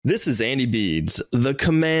This is Andy Beads, the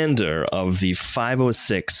commander of the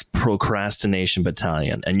 506 Procrastination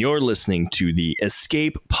Battalion, and you're listening to the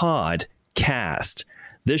Escape Pod cast.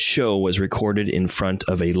 This show was recorded in front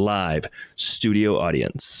of a live studio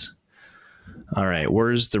audience. All right,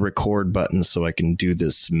 where's the record button so I can do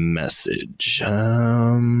this message?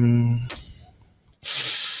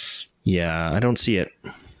 Yeah, I don't see it.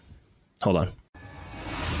 Hold on.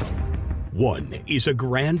 One is a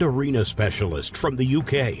Grand Arena specialist from the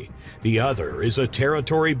UK. The other is a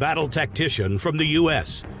territory battle tactician from the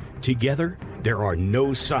US. Together, there are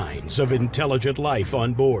no signs of intelligent life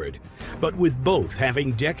on board. But with both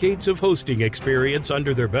having decades of hosting experience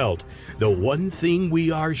under their belt, the one thing we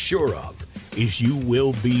are sure of is you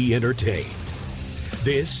will be entertained.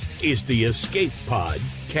 This is the Escape Pod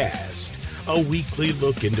cast, a weekly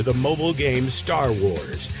look into the mobile game Star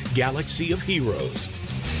Wars: Galaxy of Heroes.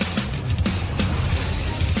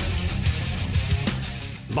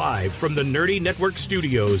 Live from the Nerdy Network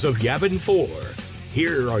studios of Yavin 4,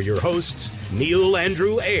 here are your hosts, Neil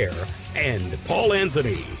Andrew Eyre and Paul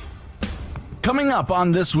Anthony. Coming up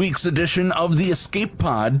on this week's edition of the Escape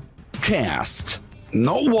Pod cast.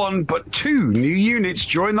 Not one, but two new units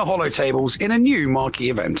join the holotables in a new marquee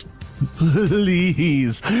event.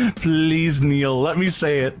 Please, Neil, let me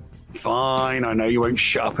say it. Fine, I know you won't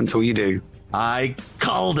shut up until you do. I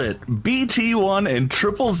called it. BT1 and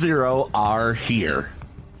 000 are here.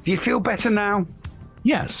 Do you feel better now?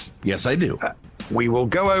 Yes, I do. We will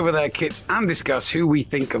go over their kits and discuss who we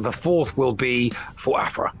think the fourth will be for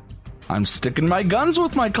Afra. I'm sticking my guns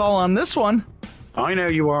with my call on this one. I know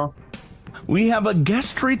you are. We have a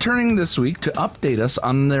guest returning this week to update us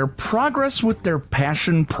on their progress with their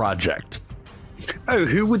passion project. Oh,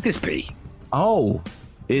 who would this be? Oh,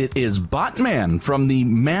 it is Botman from the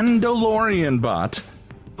Mandalorian Bot,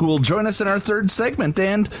 who will join us in our third segment,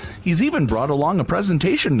 and he's even brought along a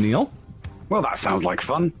presentation, Neil. Well, that sounds like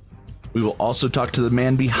fun. We will also talk to the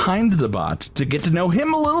man behind the bot to get to know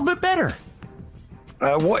him a little bit better.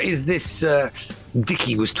 What is this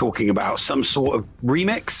Dickie was talking about? Some sort of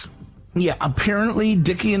remix? Yeah, apparently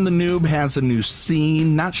Dickie and the Noob has a new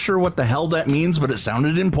scene. Not sure what the hell that means, but it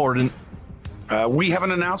sounded important. We have an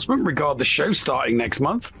announcement regarding the show starting next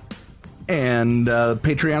month. And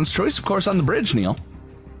Patreon's choice, of course, on the bridge, Neil.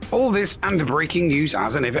 All this and breaking news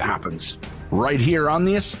as and if it happens. Right here on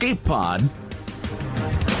the Escape Pod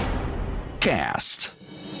cast.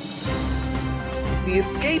 The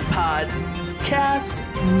Escape Pod cast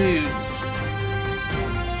news.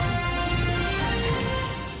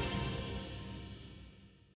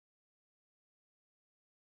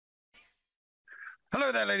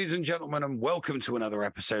 Hello there, ladies and gentlemen, and welcome to another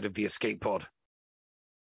episode of the Escape Pod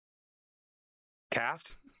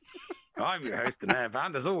cast. I'm your host, the Mayor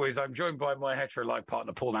Van. As always, I'm joined by my hetero-like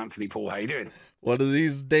partner, Paul Anthony. Paul, how you doing? One of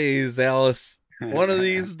these days, Alice. One of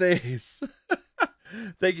these days.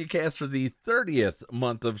 Thank you, Cast, for the 30th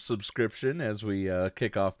month of subscription as we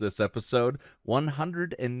kick off this episode.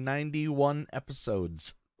 191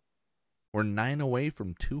 episodes. We're 9 away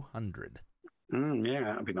from 200. Yeah,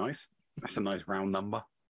 that'd be nice. That's a nice round number.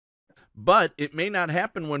 But it may not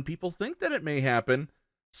happen when people think that it may happen.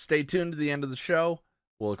 Stay tuned to the end of the show.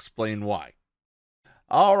 We'll explain why.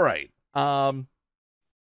 All right.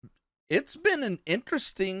 It's been an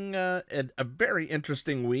interesting, a very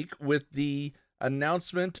interesting week with the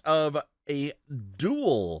announcement of a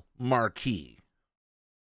dual marquee.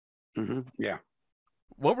 Yeah.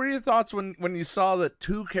 What were your thoughts when you saw that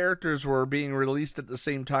two characters were being released at the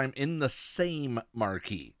same time in the same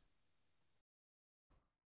marquee?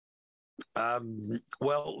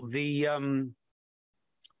 Well, the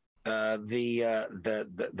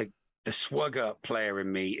swagger player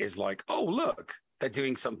in me is like, oh, look, they're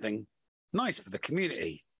doing something nice for the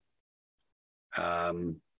community.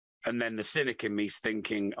 And then the cynic in me's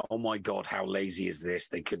thinking, oh my God, how lazy is this?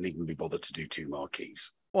 They couldn't even be bothered to do two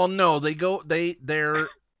marquees. Well, no, they're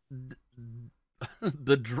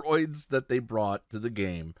the droids that they brought to the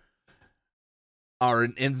game are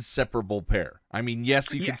an inseparable pair. I mean,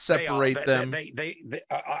 yes, you could separate them.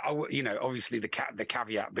 You know, obviously the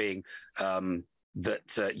caveat being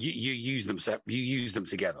that you use them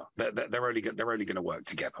together. They're only going to work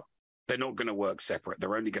together. They're not going to work separate.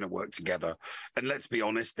 They're only going to work together. And let's be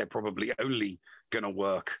honest, they're probably only going to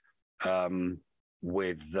work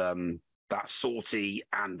with that Sortie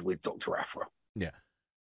and with Dr. Afra. Yeah.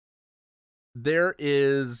 There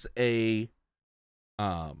is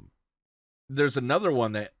there's another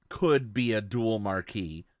one that could be a dual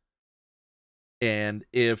marquee. And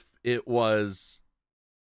if it was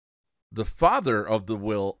the father of the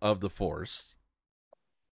will of the Force,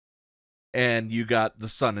 and you got the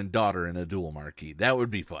son and daughter in a dual marquee. That would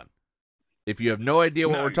be fun. If you have no idea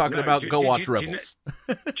what we're talking about, go watch Rebels.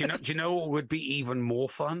 Do you know what would be even more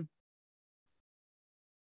fun?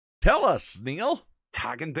 Tell us, Neil.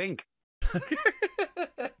 Tag and Bink.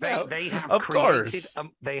 They have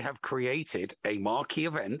created a marquee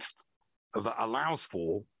event that allows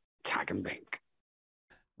for Tag and Bink.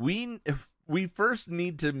 We first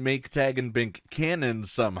need to make Tag and Bink canon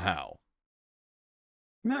somehow.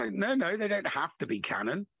 No, they don't have to be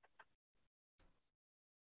canon.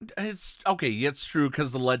 It's okay. It's true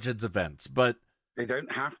because the Legends events, but they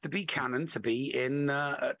don't have to be canon to be in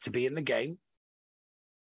the game.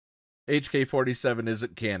 HK47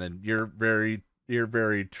 isn't canon. You're very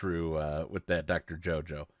true with that, Dr.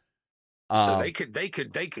 Jojo. So they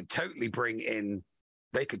could totally bring in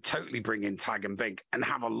Tag and Bink and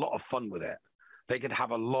have a lot of fun with it. They could have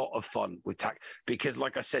a lot of fun with Tag because,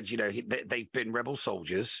 like I said, they've been rebel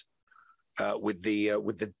soldiers. With the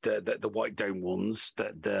white dome ones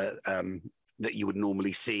that you would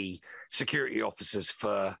normally see security officers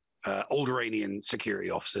for Alderaanian security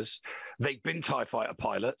officers. They've been TIE fighter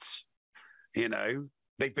pilots,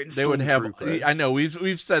 they've been. They would have. I know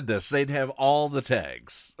we've said this. They'd have all the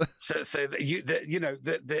tags. so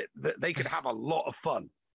they could have a lot of fun.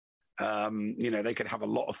 They could have a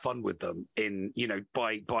lot of fun with them in,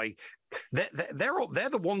 by they're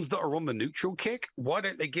the ones that are on the neutral kick. Why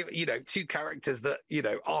don't they give, two characters that,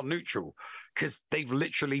 are neutral? Because they've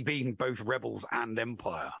literally been both Rebels and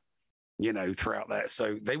Empire, throughout that.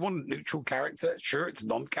 So they want a neutral character. Sure, it's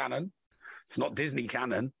non-canon. It's not Disney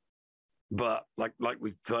canon, but like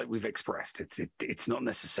we've expressed, it's not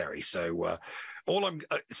necessary. So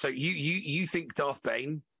so you think Darth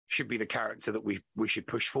Bane should be the character that we should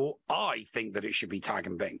push for? I think that it should be Tag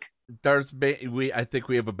and Bink. Darth Bane, I think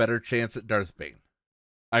we have a better chance at Darth Bane.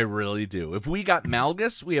 I really do. If we got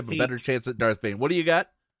Malgus, we have a better chance at Darth Bane. What do you got?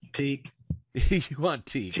 Teak. You want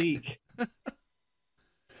Teak? Teak.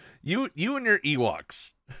 You and your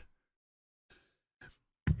Ewoks.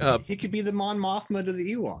 He could be the Mon Mothma to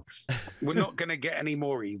the Ewoks. We're not going to get any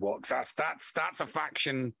more Ewoks. That's a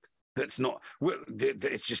faction. That's not.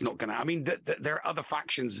 It's just not going to. I mean, there are other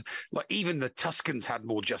factions. Like even the Tuskens had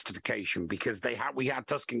more justification because we had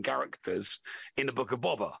Tusken characters in the Book of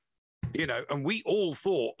Boba, and we all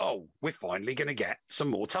thought, oh, we're finally going to get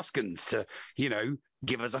some more Tuskens to,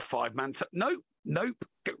 give us a 5-man. Nope.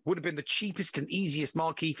 It would have been the cheapest and easiest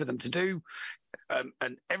marquee for them to do,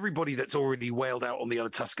 and everybody that's already wailed out on the other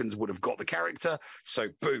Tuskens would have got the character. So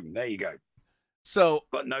boom, there you go. So,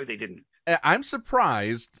 but no, they didn't. I'm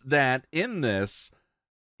surprised that in this,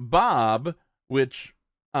 Bob, which,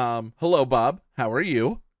 hello, Bob, how are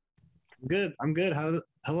you? I'm good. Hello.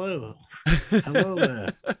 Hello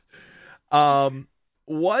there. I'm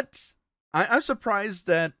surprised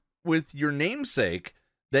that with your namesake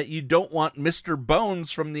that you don't want Mr.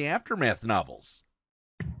 Bones from the Aftermath novels.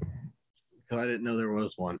 Because I didn't know there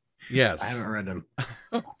was one. Yes. I haven't read him.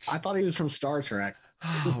 I thought he was from Star Trek.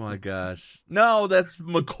 Oh my gosh. No, that's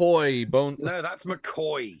McCoy. No, that's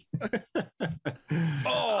McCoy.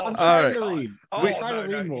 I'm trying to read. I'm trying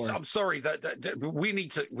to read more. I'm sorry. That we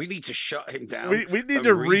need to shut him down. We need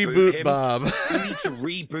to reboot him. Bob. We need to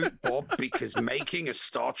reboot Bob because making a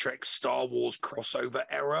Star Trek Star Wars crossover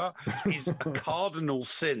error is a cardinal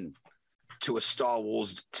sin to a Star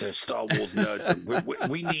Wars nerd.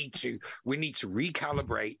 We need to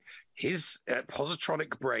recalibrate his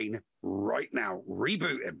positronic brain right now.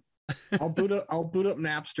 Reboot him. I'll boot up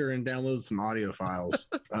Napster and download some audio files,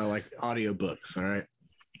 like audio books. All right.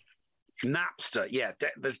 Napster, yeah.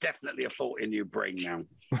 There's definitely a fault in your brain now.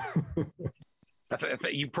 I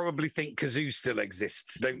think you probably think Kazoo still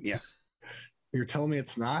exists, don't you? You're telling me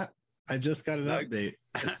it's not? I just got an update.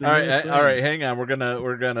 All right. Hang on.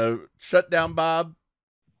 We're gonna shut down Bob.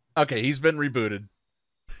 Okay, he's been rebooted.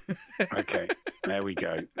 Okay, there we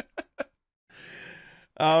go.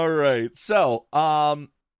 All right. So,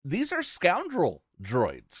 these are scoundrel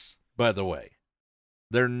droids, by the way.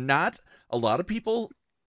 They're not. A lot of people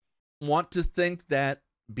want to think that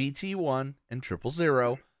BT-1 and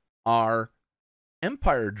 000 are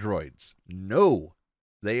Empire droids. No,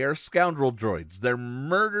 they are scoundrel droids. They're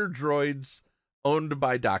murder droids owned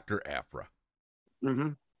by Dr. Aphra. Mm-hmm.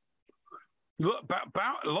 Look,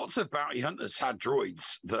 lots of bounty hunters had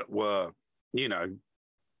droids that were,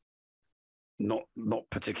 not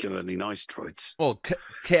particularly nice droids. Well,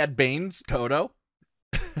 Cad Bane's Toto.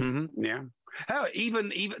 Mm-hmm, yeah. Hell, even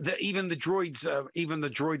the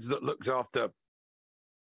droids, that looked after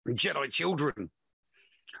Jedi children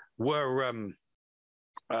were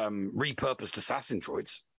repurposed assassin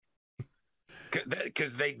droids.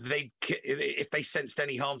 because they if they sensed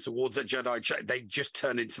any harm towards a Jedi, they just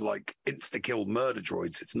turn into like insta-kill murder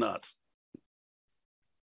droids. It's nuts.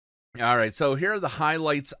 All right, so here are the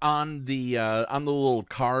highlights on the little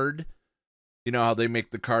card. You know how they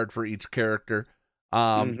make the card for each character.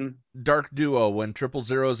 Dark Duo, when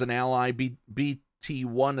 000 is an ally,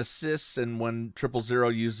 BT1 assists, and when 000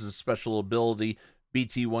 uses a special ability,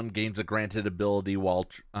 BT1 gains a granted ability while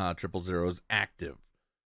 000 is active.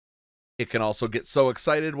 It can also get so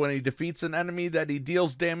excited when he defeats an enemy that he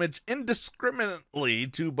deals damage indiscriminately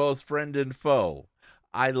to both friend and foe.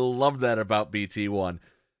 I love that about BT1.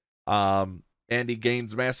 And he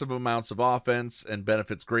gains massive amounts of offense and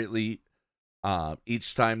benefits greatly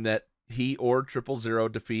each time that he or 000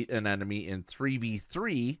 defeat an enemy in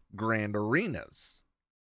 3v3 grand arenas.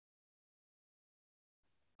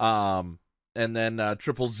 And then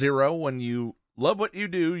 000, when you love what you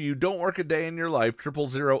do, you don't work a day in your life,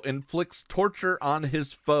 000 inflicts torture on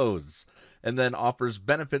his foes and then offers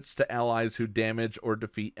benefits to allies who damage or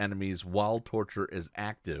defeat enemies while torture is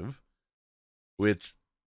active, which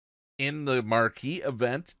in the marquee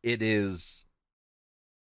event, it is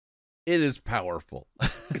powerful.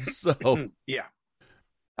 So yeah.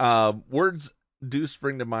 Words do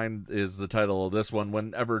spring to mind is the title of this one.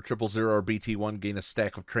 Whenever 000 or BT1 gain a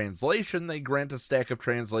stack of translation, they grant a stack of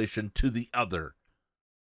translation to the other,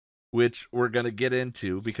 which we're going to get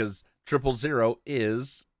into because 000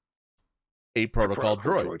 is a protocol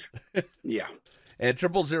droid. Yeah. And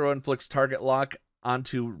 000 inflicts target lock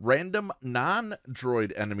onto random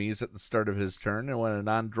non-droid enemies at the start of his turn, and when a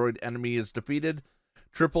non-droid enemy is defeated,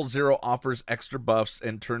 000 offers extra buffs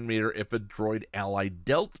and turn meter if a droid ally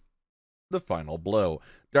dealt the final blow.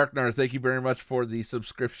 Darknar, thank you very much for the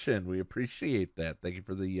subscription. We appreciate that. Thank you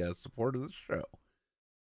for the support of the show.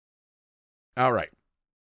 All right.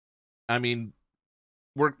 I mean,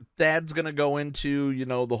 Thad's going to go into,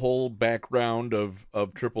 the whole background of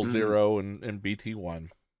 000 and BT1.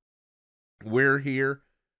 We're here,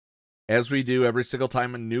 as we do every single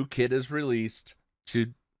time a new kit is released,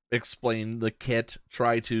 to explain the kit,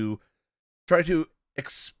 try to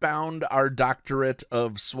expound our doctorate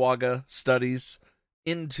of SWAGA studies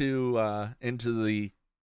into the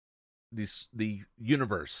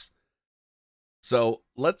universe. So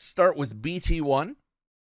let's start with BT1.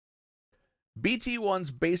 BT1's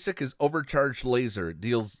basic is Overcharged Laser. It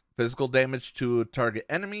deals physical damage to a target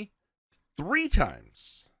enemy 3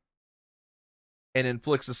 times. And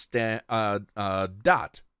inflicts a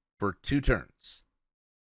dot for 2 turns.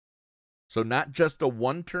 So not just a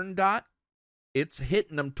 1-turn dot, it's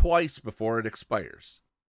hitting them twice before it expires.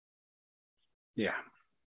 Yeah.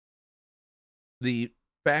 The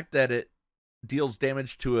fact that it deals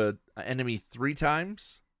damage to an enemy 3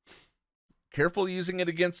 times, careful using it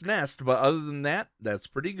against Nest, but other than that, that's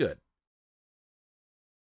pretty good.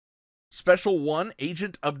 Special 1,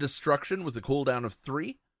 Agent of Destruction with a cooldown of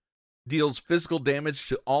 3. Deals physical damage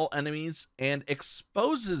to all enemies and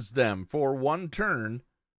exposes them for 1 turn.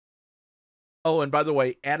 Oh, and by the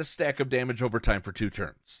way, add a stack of damage over time for 2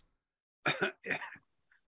 turns.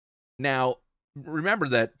 Now, remember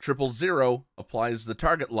that 000 applies the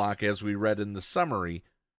target lock as we read in the summary.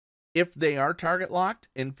 If they are target locked,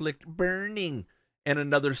 inflict burning and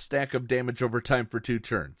another stack of damage over time for 2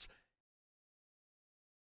 turns.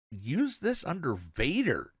 Use this under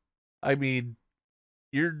Vader. I mean,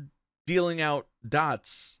 you're dealing out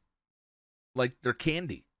dots like they're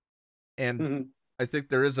candy. And I think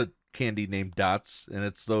there is a candy named Dots, and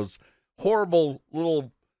it's those horrible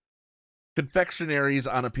little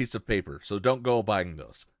confectionaries on a piece of paper. So don't go buying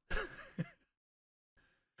those.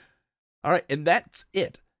 All right, and that's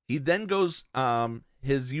it. He then goes,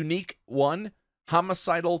 his unique 1,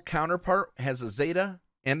 homicidal counterpart, has a Zeta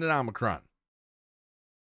and an Omicron.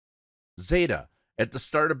 Zeta, at the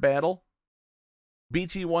start of battle,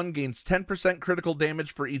 BT1 gains 10% critical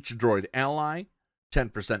damage for each droid ally,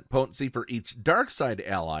 10% potency for each dark side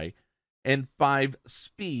ally, and 5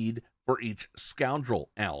 speed for each scoundrel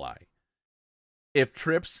ally. If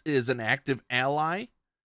Trips is an active ally,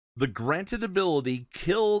 the granted ability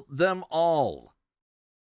kill them all.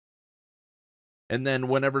 And then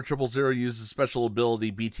whenever 000 uses special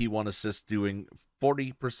ability, BT1 assists doing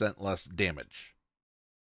 40% less damage.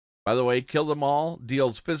 By the way, kill them all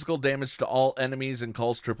deals physical damage to all enemies and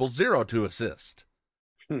calls 000 to assist.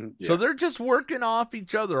 Yeah. So they're just working off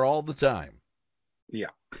each other all the time.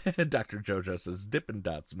 Yeah. Dr. Jojo says Dippin'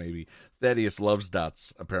 Dots, maybe. Thaddeus loves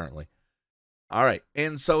dots, apparently. All right,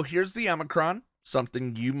 and so here's the Omicron,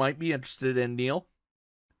 something you might be interested in, Neil.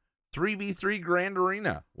 3v3 Grand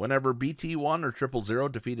Arena. Whenever BT1 or 000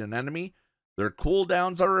 defeat an enemy, their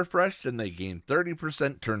cooldowns are refreshed and they gain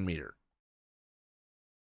 30% turn meter.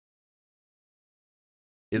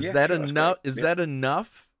 Is Yeah, that sure, that's enough? great. Is Yeah. that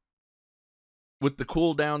enough? With the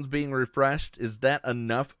cooldowns being refreshed, is that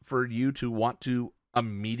enough for you to want to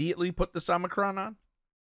immediately put this Omicron on?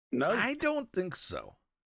 No, I don't think so.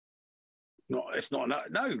 it's not.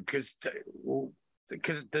 No, because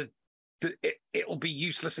it'll be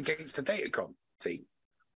useless against the Datacon team.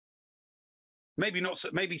 Maybe not.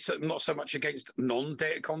 Not so much against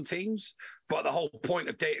non-Datacon teams, but the whole point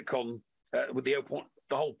of Datacon, the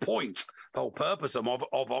whole purpose of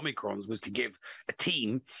Omicrons was to give a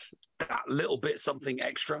team that little bit something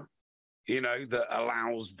extra, that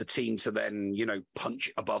allows the team to then,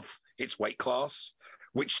 punch above its weight class,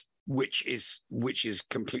 which is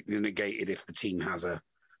completely negated if the team has a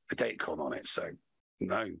Datacon on it. So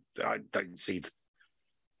no, I don't see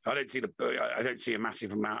a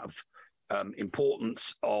massive amount of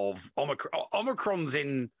importance of Omicrons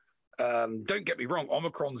in. Don't get me wrong,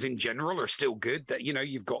 Omicrons in general are still good. That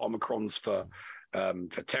you've got Omicrons for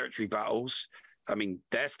territory battles. I mean,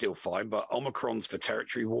 they're still fine, but Omicrons for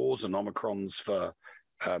territory wars and Omicrons for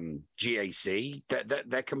GAC,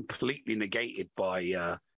 they're completely negated by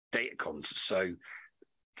Datacons. So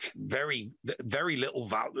very, very little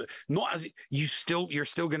value. Not as you're still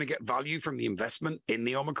going to get value from the investment in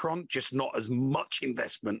the Omicron, just not as much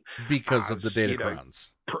investment Because of the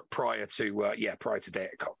Datacrons. Prior to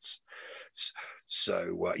Datacons.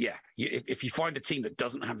 So if you find a team that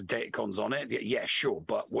doesn't have the Datacons on it, yeah, sure.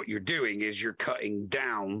 But what you're doing is you're cutting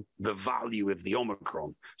down the value of the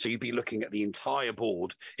Omicron. So you'd be looking at the entire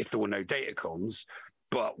board if there were no Datacons.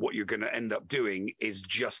 But what you're going to end up doing is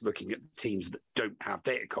just looking at teams that don't have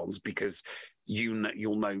Datacons, because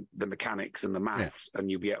you'll know the mechanics and the maths,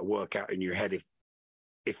 and you'll be able to work out in your head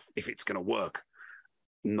if it's going to work,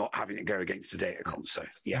 not having to go against the Datacon. So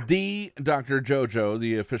yeah. The Dr. Jojo,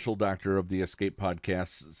 the official doctor of the Escape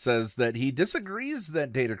podcast, says that he disagrees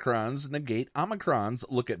that Datacrons negate Omicrons.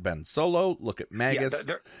 Look at Ben Solo, look at Magus,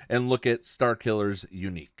 and look at Starkiller's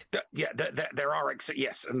Unique. There are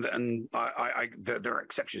yes, and there are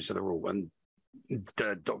exceptions to the rule, and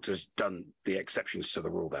the doctor's done the exceptions to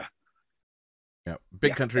the rule there. Yeah,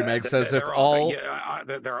 Big Country Mag says there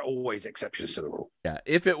are always exceptions to the rule. Yeah,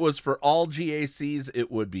 if it was for all GACs, it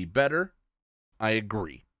would be better. I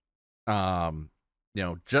agree.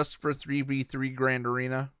 Just for 3v3 Grand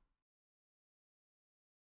Arena,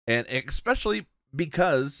 and especially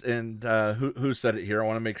because, and who said it here? I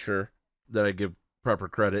want to make sure that I give proper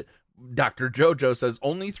credit. Dr. Jojo says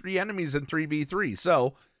only 3 enemies in 3v3.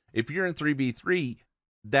 So if you're in 3v3.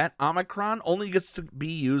 That Omicron only gets to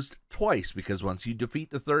be used twice, because once you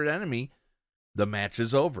defeat the third enemy, the match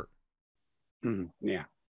is over. Yeah.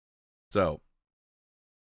 So,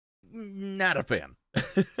 not a fan.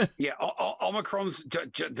 Yeah, Omicron's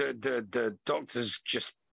the doctor's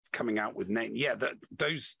just coming out with name. Yeah,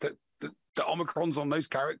 the Omicrons on those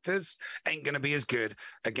characters ain't going to be as good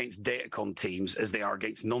against Datacon teams as they are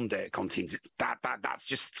against non-Datacon teams. That's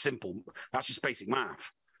just simple. That's just basic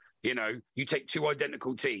math. You take 2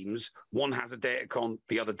 identical teams, one has a Datacon,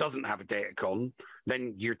 the other doesn't have a Datacon,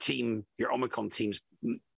 then your Omicron team's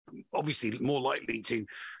obviously more likely to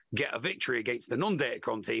get a victory against the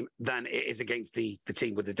non-Datacon team than it is against the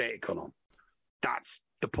team with the Datacon on. That's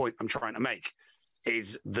the point I'm trying to make,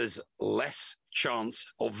 is there's less chance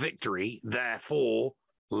of victory, therefore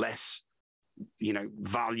less,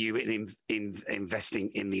 value in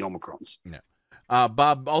investing in the Omicrons. Yeah.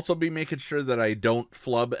 Bob, also be making sure that I don't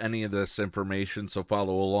flub any of this information, so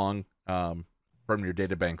follow along from your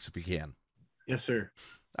databanks if you can. Yes, sir.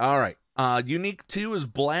 All right. Unique 2 is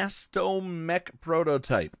Blastomech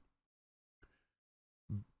Prototype.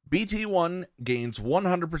 BT1 gains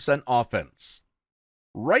 100% offense.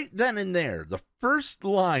 Right then and there, the first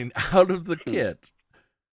line out of the kit,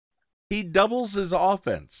 he doubles his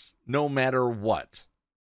offense no matter what.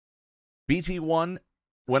 BT1,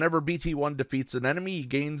 whenever BT1 defeats an enemy, he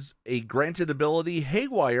gains a granted ability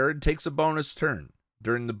Haywire and takes a bonus turn.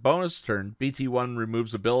 During the bonus turn, BT1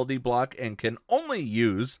 removes ability block and can only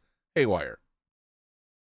use Haywire.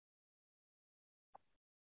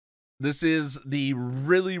 This is the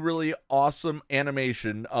really, really awesome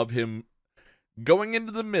animation of him going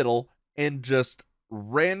into the middle and just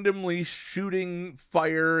randomly shooting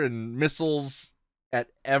fire and missiles at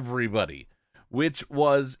everybody, which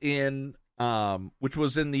was in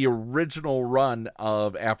the original run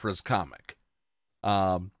of Afra's comic.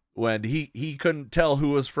 When he couldn't tell who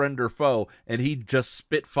was friend or foe, and he just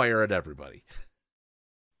spit fire at everybody.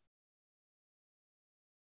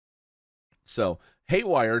 So,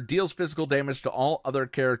 Haywire deals physical damage to all other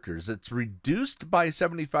characters. It's reduced by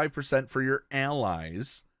 75% for your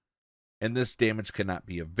allies, and this damage cannot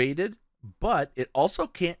be evaded, but it also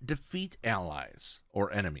can't defeat allies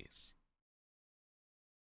or enemies.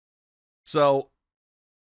 So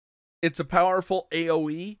it's a powerful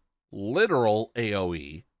AoE, literal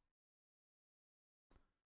AoE,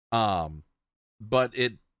 but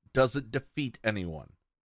it doesn't defeat anyone.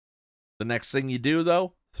 The next thing you do,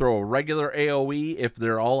 though, throw a regular AoE. If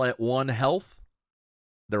they're all at 1 health,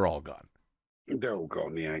 they're all gone. They're all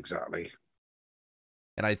gone, yeah, exactly.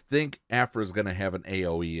 And I think Afra's going to have an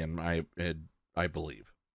AoE, I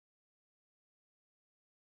believe.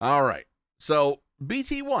 All right. So,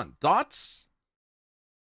 BT1, thoughts?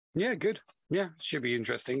 Yeah, good. Yeah, should be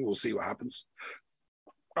interesting. We'll see what happens.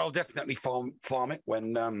 I'll definitely farm it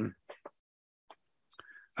when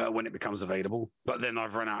it becomes available. But then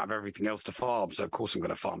I've run out of everything else to farm, so of course I'm going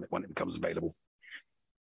to farm it when it becomes available.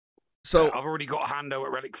 So I've already got Hando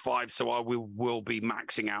at Relic 5, so I will be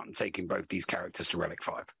maxing out and taking both these characters to Relic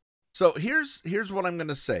 5. So here's what I'm going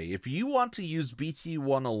to say. If you want to use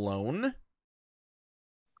BT1 alone,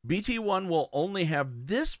 BT1 will only have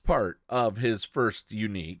this part of his first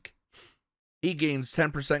unique. He gains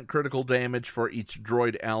 10% critical damage for each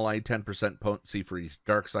droid ally, 10% potency for each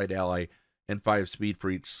dark side ally, and 5 speed for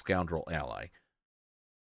each scoundrel ally.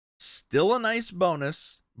 Still a nice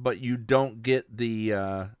bonus, but you don't get the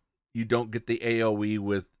AoE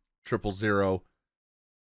with 000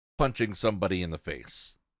 punching somebody in the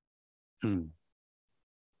face.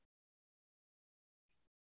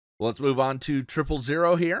 Let's move on to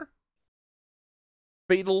 000 here.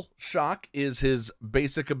 Fatal Shock is his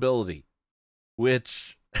basic ability,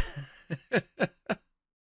 which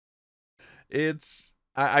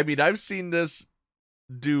I've seen this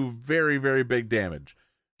do very, very big damage.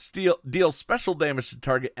 Deal special damage to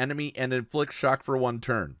target enemy and inflict shock for 1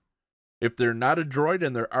 turn. If they're not a droid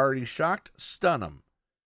and they're already shocked, stun them.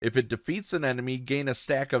 If it defeats an enemy, gain a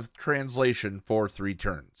stack of translation for 3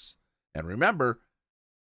 turns. And remember,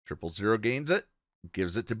 000 gains it,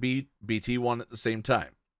 gives it to BT1 at the same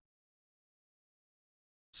time.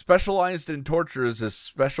 Specialized in Torture is a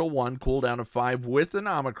special 1 cooldown of 5 with an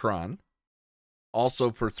Omicron,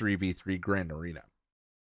 also for 3v3 Grand Arena.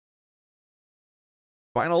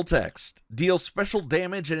 Final text. Deal special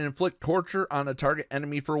damage and inflict torture on a target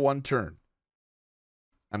enemy for 1 turn.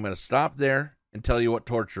 I'm going to stop there and tell you what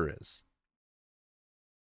torture is.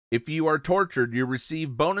 If you are tortured, you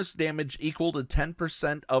receive bonus damage equal to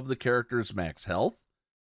 10% of the character's max health.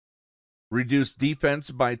 Reduce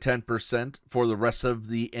defense by 10% for the rest of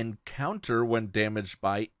the encounter when damaged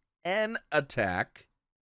by an attack.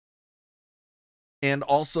 And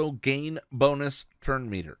also gain bonus turn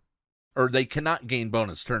meter. Or they cannot gain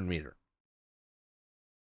bonus turn meter.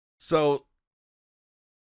 So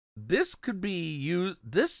this could be used.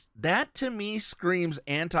 That to me screams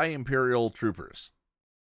anti-Imperial troopers.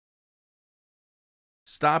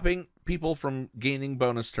 Stopping people from gaining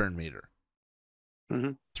bonus turn meter.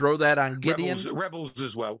 Mm-hmm. Throw that on Gideon. Rebels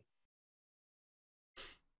as well.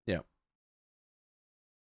 Yeah.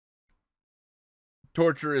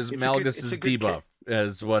 Torture is Malgus's debuff,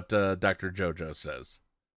 as what Dr. Jojo says.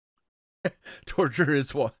 Torture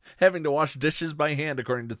is having to wash dishes by hand,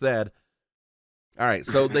 according to Thad. All right,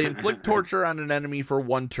 so they inflict torture on an enemy for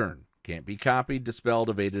 1 turn. Can't be copied, dispelled,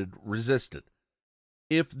 evaded, resisted.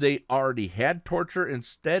 If they already had torture,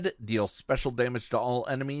 instead deal special damage to all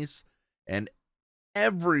enemies, and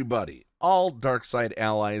everybody, all dark side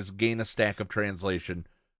allies, gain a stack of translation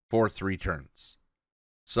for 3 turns.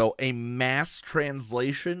 So a mass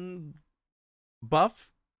translation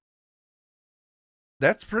buff,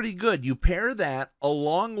 that's pretty good. You pair that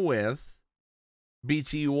along with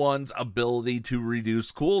BT1's ability to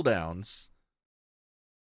reduce cooldowns,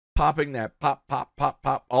 popping that pop, pop, pop,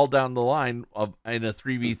 pop all down the line in a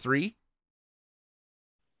 3v3.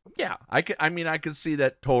 Yeah, I could see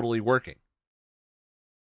that totally working.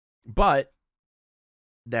 But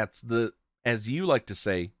that's as you like to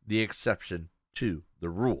say, the exception to the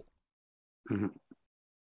rule. Mm-hmm.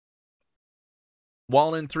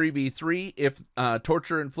 While in 3v3, if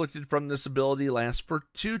torture inflicted from this ability lasts for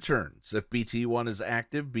 2 turns. If BT1 is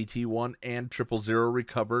active, BT1 and 000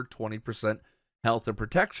 recover 20% health and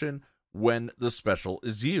protection when the special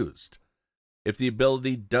is used. If the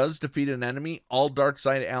ability does defeat an enemy, all dark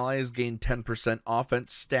side allies gain 10%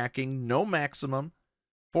 offense stacking, no maximum,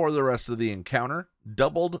 for the rest of the encounter,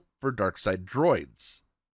 doubled for dark side droids.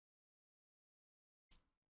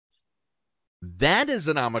 That is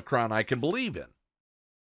an Omicron I can believe in,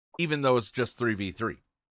 even though it's just 3v3.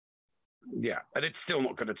 Yeah, and it's still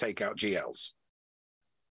not going to take out GLs.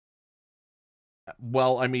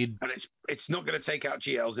 Well, I mean, and it's not going to take out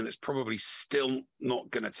GLs, and it's probably still not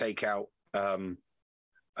going to take out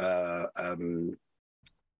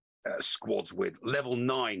squads with level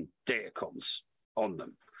 9 datacons on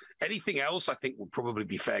them. Anything else, I think, would probably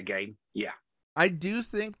be fair game. Yeah. I do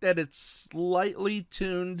think that it's slightly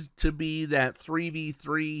tuned to be that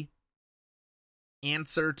 3v3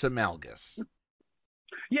 answer to Malgus.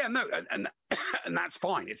 Yeah, no, and that's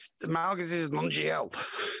fine. It's Malgus is non-GL.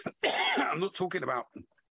 I'm not talking about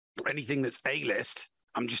anything that's A-list.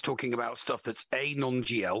 I'm just talking about stuff that's A,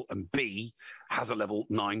 non-GL, and B, has a level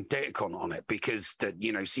 9 datacon on it, because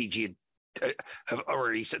CG have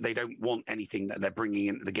already said they don't want anything that they're bringing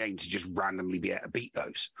into the game to just randomly be able to beat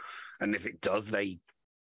those. And if it does, they,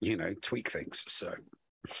 tweak things. So,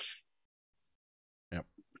 yep.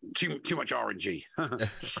 Too much RNG.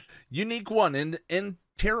 Unique one in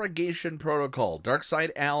interrogation protocol. Dark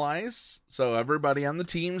side allies. So everybody on the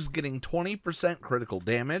team's getting 20% critical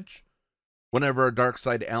damage. Whenever a dark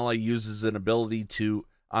side ally uses an ability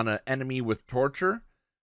on an enemy with torture,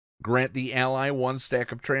 grant the ally 1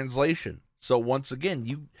 stack of translation. So once again,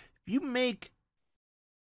 if you make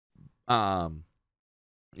them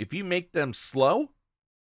slow,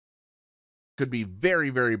 could be very,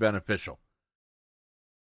 very beneficial.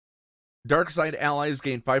 Dark side allies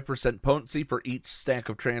gain 5% potency for each stack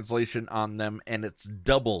of translation on them, and it's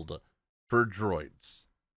doubled for droids.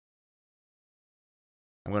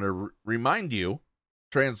 I'm going to remind you,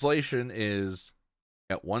 translation is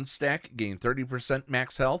at 1 stack, gain 30%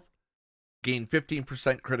 max health, gain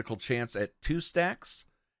 15% critical chance at 2 stacks,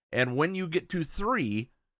 and when you get to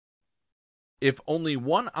 3, if only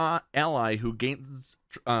one ally who grants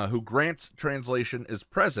translation is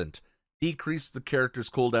present, decrease the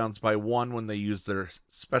character's cooldowns by 1 when they use their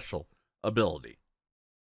special ability.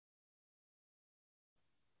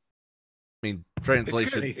 I mean,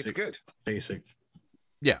 translation. It's good. Basic.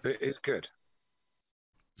 Yeah. It's good.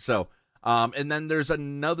 So, and then there's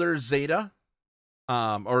another Zeta,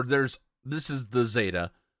 this is the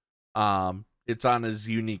Zeta. It's on as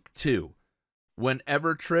unique 2.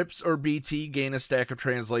 Whenever Trips or BT gain a stack of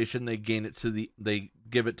translation, they give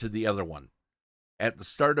it to the other one. At the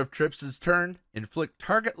start of Trips' turn, inflict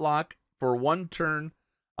target lock for 1 turn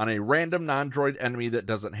on a random non-droid enemy that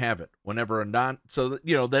doesn't have it. Whenever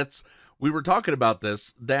that's, we were talking about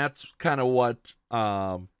this. That's kind of what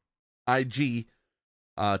IG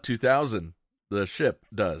 2000, the ship,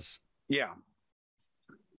 does. Yeah.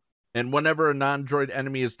 And whenever a non-droid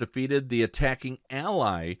enemy is defeated, the attacking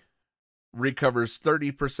ally recovers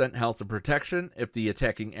 30% health and protection. If the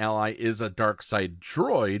attacking ally is a dark side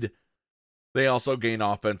droid, they also gain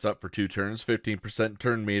offense up for 2 turns, 15%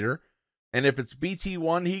 turn meter. And if it's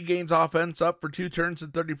BT1, he gains offense up for 2 turns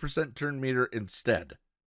and 30% turn meter instead.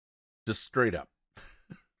 Just straight up.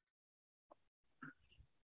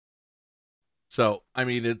 So, I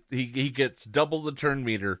mean, he gets double the turn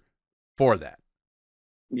meter for that.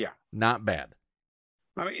 Yeah. Not bad.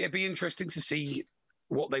 I mean, it'd be interesting to see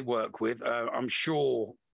what they work with. I'm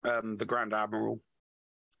sure the Grand Admiral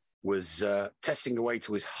was testing away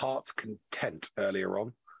to his heart's content earlier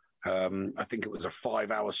on. I think it was a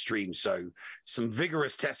 5-hour stream, so some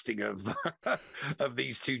vigorous testing of of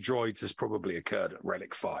these 2 droids has probably occurred at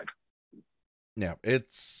Relic 5. Yeah,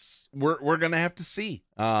 we're gonna have to see.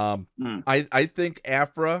 I think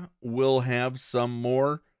Afra will have some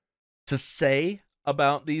more to say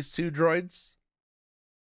about these 2 droids.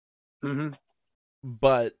 Mm-hmm.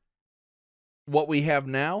 But what we have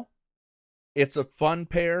now, it's a fun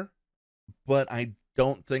pair, but I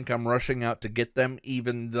don't think I'm rushing out to get them,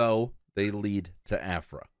 even though they lead to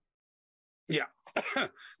Afra. Yeah,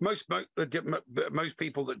 most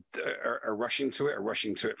people that are rushing to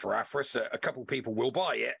it for Afra. So a couple people will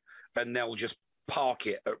buy it, and they'll just park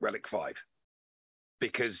it at Relic 5,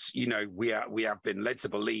 because we have been led to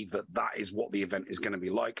believe that is what the event is going to be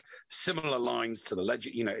like. Similar lines to the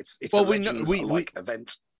legend. It's a Legends-like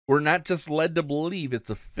event. We're not just led to believe; it's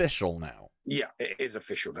official now. Yeah, it is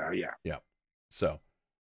official now. Yeah. Yeah. So,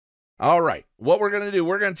 all right, what we're gonna do?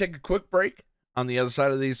 We're gonna take a quick break. On the other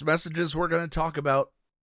side of these messages, we're going to talk about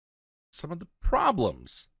some of the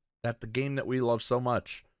problems that the game that we love so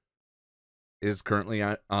much is currently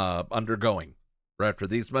undergoing. Right after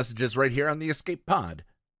these messages right here on the Escape Pod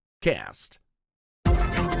cast.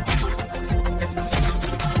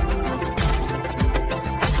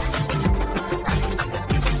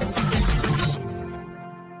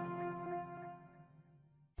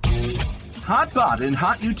 HotBot in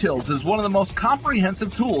Hot Utils is one of the most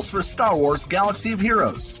comprehensive tools for Star Wars Galaxy of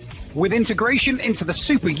Heroes. With integration into the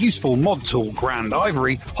super useful mod tool Grand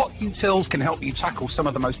Ivory, Hot Utils can help you tackle some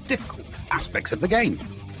of the most difficult aspects of the game.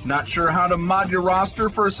 Not sure how to mod your roster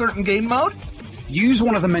for a certain game mode? Use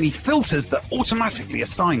one of the many filters that automatically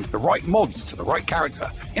assigns the right mods to the right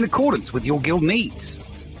character in accordance with your guild needs.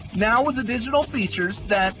 Now with additional features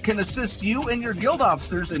that can assist you and your guild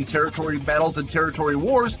officers in territory battles and territory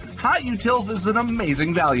wars, Hot Utils is an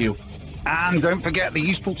amazing value. And don't forget the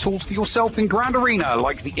useful tools for yourself in Grand Arena,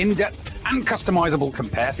 like the in-depth and customizable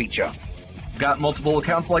compare feature. Got multiple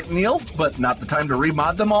accounts like Neil, but not the time to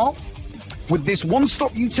remod them all? With this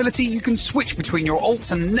one-stop utility, you can switch between your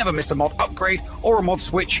alts and never miss a mod upgrade or a mod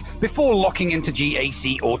switch before locking into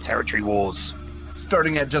GAC or Territory Wars.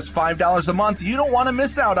 Starting at just $5 a month, you don't want to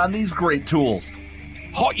miss out on these great tools.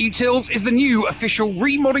 Hot Utils is the new official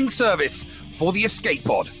remodding service for the Escape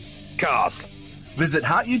Pod cast. Visit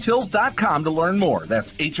hotutils.com to learn more.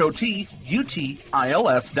 That's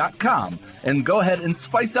HOTUTILS.com. And go ahead and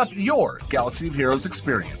spice up your Galaxy of Heroes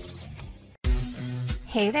experience.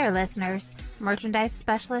 Hey there, listeners. Merchandise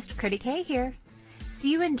specialist Critty K here. Do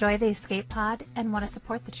you enjoy the Escape Pod and want to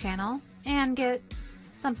support the channel and get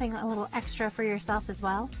something a little extra for yourself as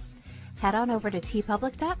well? Head on over to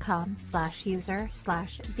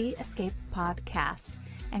tpublic.com/user/theescapepodcast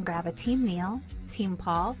and grab a Team Neil, Team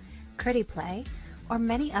Paul, Critty Play, or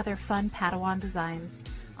many other fun Padawan designs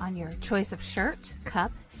on your choice of shirt,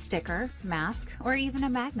 cup, sticker, mask, or even a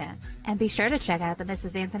magnet. And be sure to check out the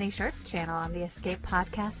Mrs. Anthony Shirts channel on the Escape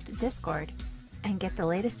Podcast Discord and get the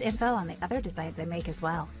latest info on the other designs I make as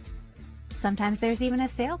well. Sometimes there's even a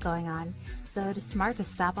sale going on, so it is smart to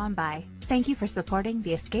stop on by. Thank you for supporting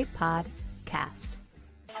the Escape Podcast.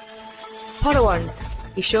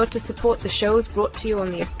 Podawans, be sure to support the shows brought to you on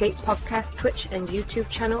the Escape Podcast Twitch and YouTube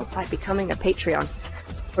channel by becoming a Patreon.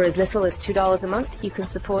 For as little as $2 a month, you can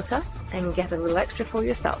support us and get a little extra for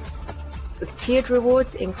yourself. With tiered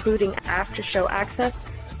rewards including after-show access,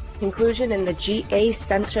 inclusion in the GA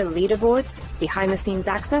Center leaderboards, behind-the-scenes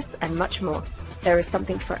access, and much more. There is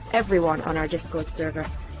something for everyone on our Discord server.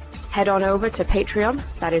 Head on over to Patreon,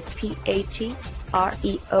 that is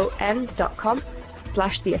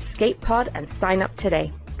patreon.com/The Escape Pod, and sign up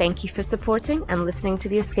today. Thank you for supporting and listening to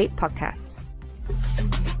the Escape Podcast.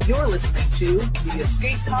 You're listening to the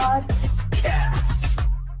Escape Pod Cast.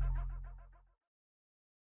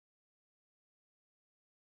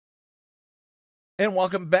 And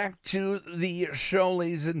welcome back to the show,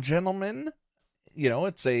 ladies and gentlemen. You know,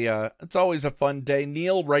 it's always a fun day.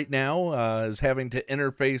 Neil right now is having to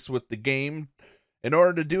interface with the game in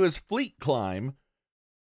order to do his fleet climb,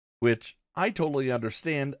 which I totally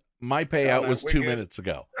understand. My payout was 2 minutes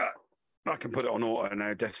ago. I can put it on auto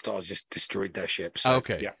now. Death Star's just destroyed their ship. So,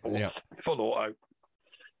 okay. Yeah. Full auto.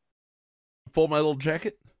 Full Metal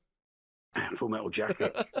Jacket? Full Metal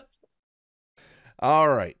Jacket.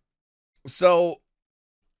 All right. So,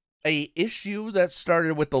 a issue that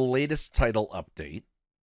started with the latest title update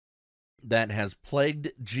that has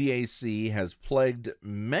plagued GAC, has plagued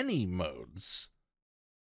many modes,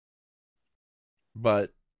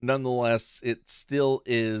 but nonetheless, it still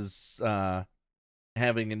is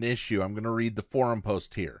having an issue. I'm going to read the forum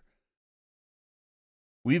post here.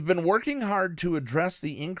 We've been working hard to address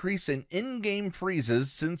the increase in in-game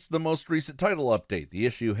freezes since the most recent title update. The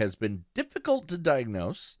issue has been difficult to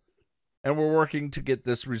diagnose, and we're working to get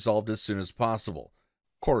this resolved as soon as possible.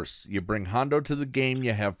 Of course, you bring Hondo to the game,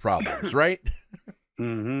 you have problems, right?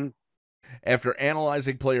 Mm-hmm. After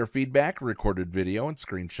analyzing player feedback, recorded video, and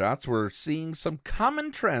screenshots, we're seeing some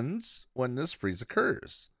common trends when this freeze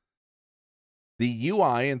occurs. The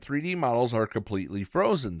UI and 3D models are completely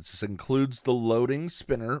frozen. This includes the loading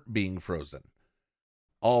spinner being frozen.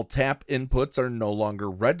 All tap inputs are no longer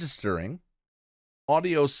registering.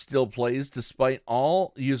 Audio still plays despite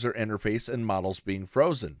all user interface and models being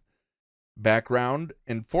frozen. Background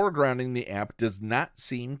and foregrounding the app does not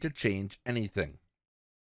seem to change anything.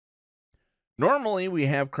 Normally, we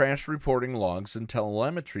have crash reporting logs and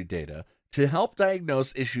telemetry data to help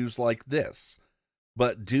diagnose issues like this.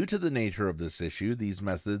 But due to the nature of this issue, these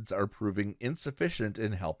methods are proving insufficient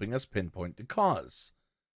in helping us pinpoint the cause.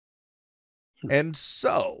 And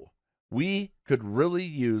so, we could really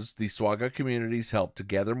use the Swaga community's help to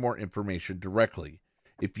gather more information directly.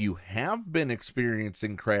 If you have been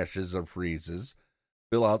experiencing crashes or freezes,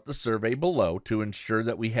 fill out the survey below to ensure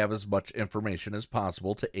that we have as much information as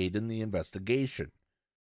possible to aid in the investigation.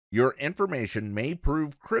 Your information may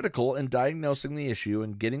prove critical in diagnosing the issue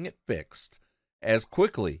and getting it fixed as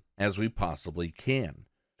quickly as we possibly can.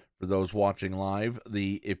 For those watching live,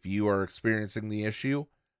 if you are experiencing the issue,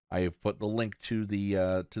 I have put the link to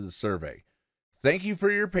the survey. Thank you for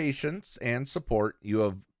your patience and support you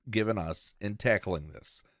have given us in tackling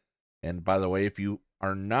this. And by the way, if you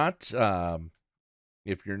are not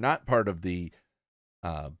if you're not part of the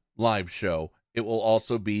live show, it will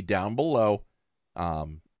also be down below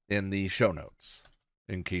in the show notes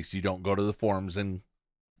in case you don't go to the forums and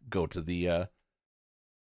go to the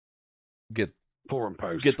get forum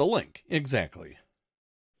post. Get the link. Exactly.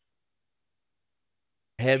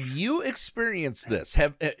 Have you experienced this?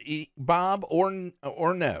 Have Bob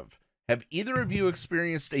or Nev? Have either of you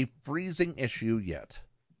experienced a freezing issue yet?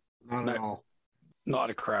 Not at all.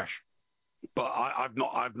 Not a crash. But I've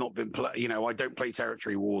not been I don't play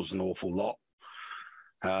Territory Wars an awful lot.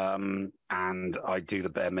 And I do the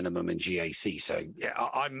bare minimum in GAC. So yeah,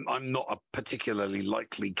 I'm not a particularly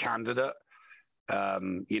likely candidate.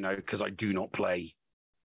 Because I do not play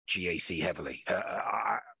GAC heavily.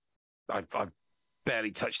 I've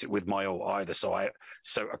barely touched it with my ult either. So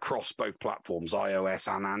across both platforms,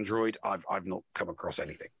 iOS and Android, I've not come across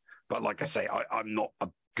anything. But like I say, I'm not a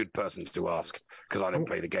good person to ask because I don't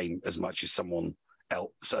play the game as much as someone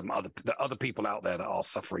else, the other people out there that are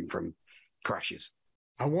suffering from crashes.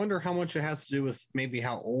 I wonder how much it has to do with maybe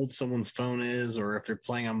how old someone's phone is, or if they're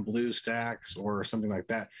playing on BlueStacks or something like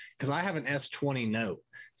that. Because I have an S20 Note,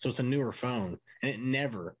 so it's a newer phone, and it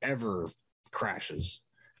never ever crashes.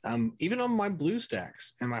 Even on my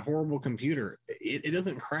BlueStacks and my horrible computer, it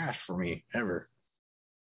doesn't crash for me ever.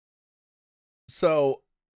 So,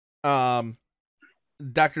 Dr.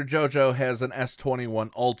 Jojo has an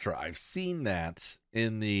S21 Ultra. I've seen that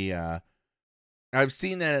I've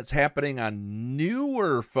seen that it's happening on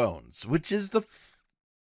newer phones, which is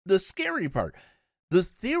the scary part. The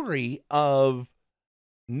theory of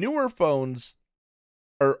newer phones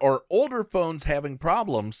or older phones having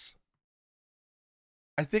problems.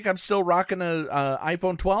 I think I'm still rocking a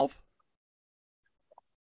iPhone 12.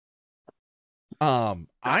 I'm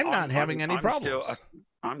not having any problems.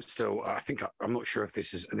 I'm not sure if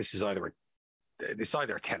this is either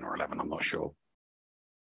a 10 or 11. I'm not sure.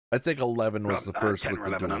 I think 11 was the first 10 with or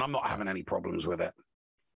 11, the and I'm not having any problems with it.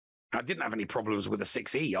 I didn't have any problems with the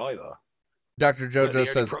 6E either. Dr. Jojo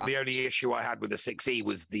says the only issue I had with the 6E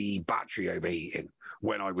was the battery overheating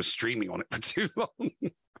when I was streaming on it for too long.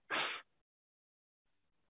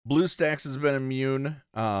 BlueStacks has been immune.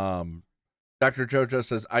 Dr. Jojo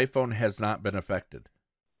says iPhone has not been affected.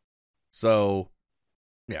 So,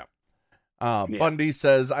 yeah. Bundy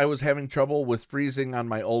says I was having trouble with freezing on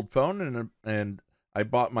my old phone, and I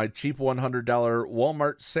bought my cheap $100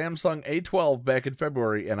 Walmart Samsung A12 back in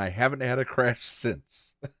February, and I haven't had a crash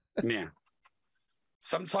since. Yeah.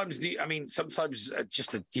 Sometimes you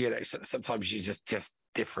just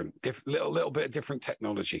different little bit of different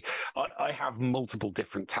technology. I have multiple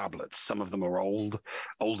different tablets. Some of them are older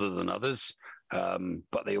than others,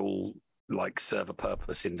 but they all serve a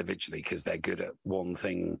purpose individually because they're good at one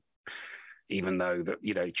thing. Even though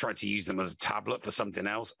try to use them as a tablet for something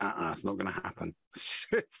else, it's not going to happen.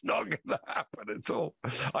 It's not going to happen at all.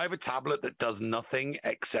 I have a tablet that does nothing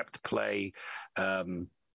except play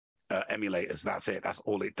emulators. That's it. That's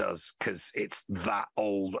all it does because it's that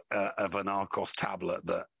old of an Arcos tablet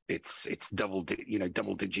that it's double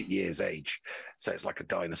digit years age. So it's like a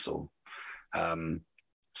dinosaur.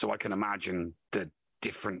 So I can imagine the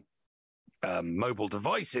different mobile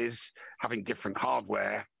devices having different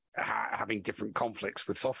hardware, having different conflicts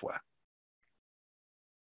with software.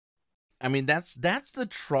 I mean, that's the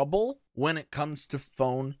trouble when it comes to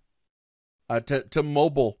phone, to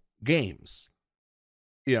mobile games.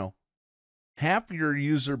 Half your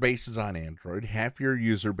user base is on Android, half your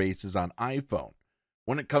user base is on iPhone.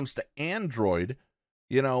 When it comes to Android,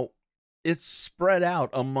 it's spread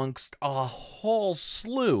out amongst a whole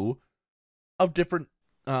slew of different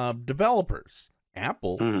developers.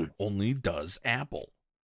 Apple only does Apple.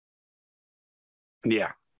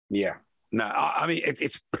 Yeah. No, I mean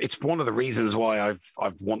it's one of the reasons why I've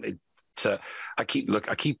wanted to.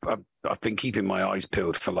 I've been keeping my eyes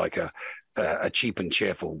peeled for a cheap and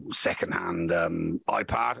cheerful secondhand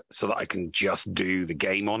iPad so that I can just do the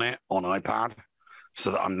game on it on iPad,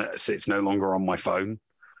 so that it's no longer on my phone.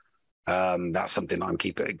 That's something I'm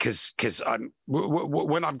keeping because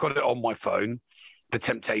when I've got it on my phone, the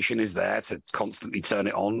temptation is there to constantly turn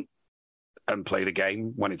it on and play the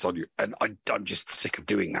game when it's on you, and I'm just sick of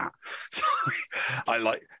doing that. So I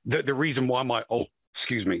like the reason why the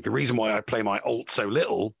reason why I play my ult so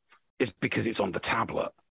little is because it's on the tablet,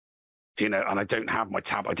 and I don't have my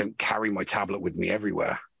tab. I don't carry my tablet with me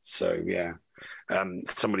everywhere. So yeah,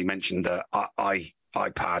 somebody mentioned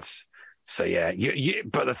iPads. So yeah,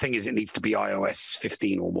 but the thing is, it needs to be iOS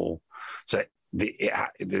 15 or more. So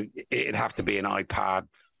it'd have to be an iPad.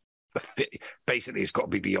 Basically, it's got to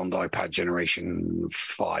be beyond iPad generation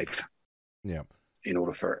 5. Yeah. In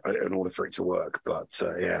order for it to work, but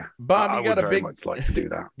yeah, Bob, I would very much like to do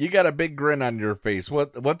that. You got a big grin on your face.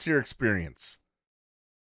 What's your experience?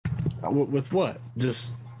 With what?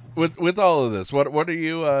 Just with all of this. What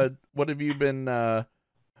have you been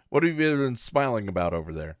smiling about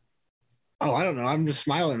over there? Oh, I don't know. I'm just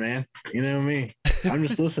smiling, man. You know me. I'm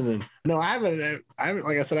just listening. No, I haven't.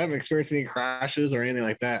 Like I said, I haven't experienced any crashes or anything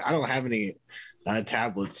like that. I don't have any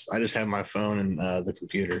tablets. I just have my phone and the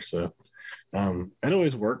computer. So it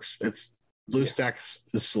always works. It's BlueStacks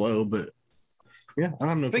is slow, but yeah, I don't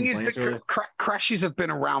have no Thing is, complaints. the Really. crashes have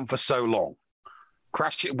been around for so long.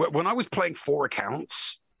 When I was playing 4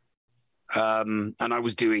 accounts, and I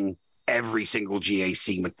was doing every single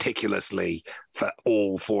GAC meticulously for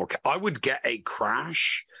all 4, I would get a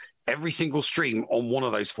crash every single stream on one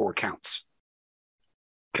of those 4 accounts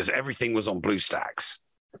because everything was on BlueStacks.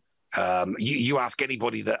 You ask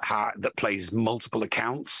anybody that plays multiple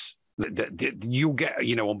accounts, that you'll get,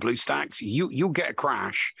 on BlueStacks, you'll get a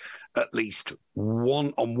crash at least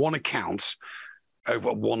one on one account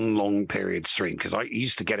over one long period stream, because I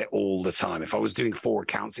used to get it all the time. If I was doing 4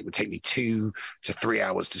 accounts, it would take me 2 to 3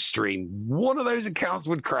 hours to stream. One of those accounts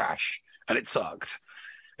would crash, and it sucked.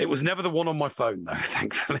 It was never the one on my phone, though,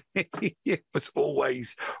 thankfully. It was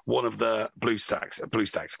always one of the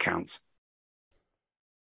BlueStacks accounts.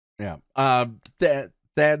 Yeah.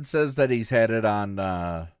 Thad says that he's had it on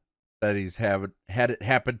that he's had it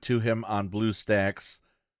happen to him on BlueStacks.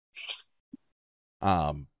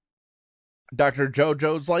 Dr.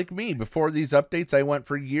 JoJo's like me. Before these updates, I went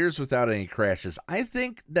for years without any crashes. I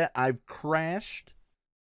think that I've crashed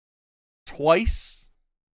twice,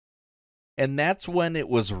 and that's when it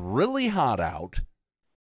was really hot out,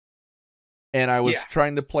 and I was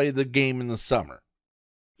trying to play the game in the summer.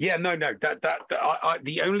 Yeah, no.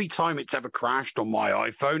 The only time it's ever crashed on my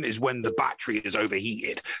iPhone is when the battery is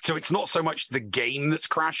overheated. So it's not so much the game that's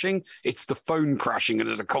crashing; it's the phone crashing, and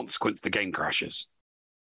as a consequence, the game crashes.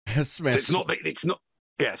 So it's not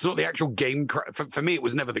the actual game for me. It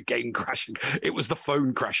was never the game crashing. It was the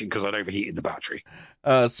phone crashing because I'd overheated the battery.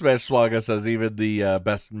 Smash Swaga says even the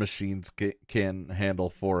best machines can handle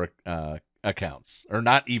 4 accounts, or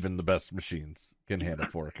not even the best machines can handle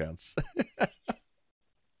 4 accounts.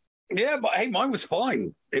 Yeah, but hey, mine was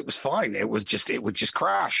fine. It was fine. It would just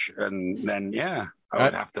crash, and then I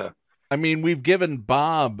would have to. I mean, we've given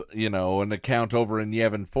Bob, an account over in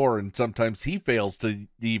Yevon 4, and sometimes he fails to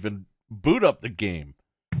even boot up the game.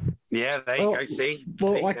 Yeah, there you go. See?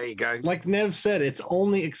 There you go. Like Nev said, it's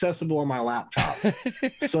only accessible on my laptop.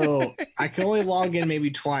 So I can only log in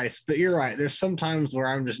maybe twice. But you're right. There's some times where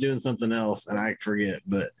I'm just doing something else and I forget.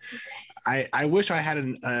 But I wish I had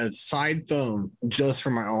a side phone just for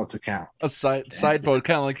my alt account. A side phone,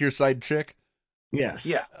 kind of like your side chick? Yes.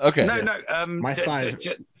 Yeah. Okay. No. My side.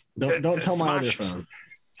 Don't tell my other phone.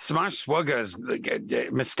 Smash Swugger's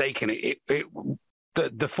mistaken.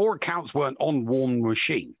 The 4 accounts weren't on one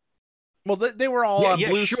machine. Well, they were all on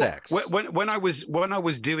BlueStacks. Sure. When I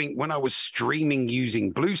was streaming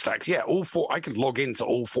using BlueStacks, all 4, I could log into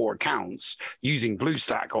all 4 accounts using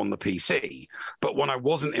BlueStack on the PC. But when I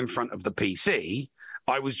wasn't in front of the PC,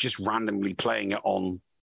 I was just randomly playing it on.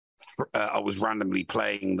 I was randomly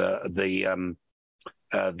playing the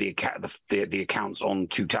accounts on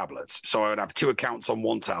 2 tablets. So I would have 2 accounts on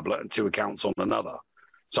one tablet and 2 accounts on another.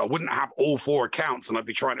 So I wouldn't have all 4 accounts, and I'd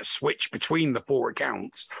be trying to switch between the 4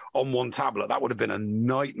 accounts on one tablet. That would have been a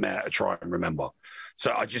nightmare to try and remember.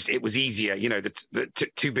 So it was easier.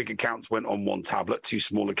 The 2 big accounts went on one tablet, 2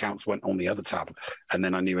 small accounts went on the other tablet, and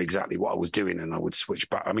then I knew exactly what I was doing, and I would switch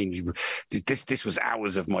back. I mean, this was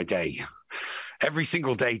hours of my day. Every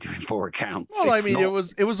single day doing 4 accounts. Well,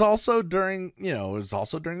 it was also during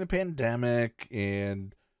the pandemic,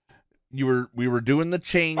 and we were doing the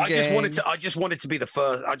chain gang. I just wanted to be the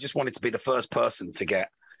first person to get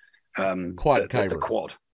quad. The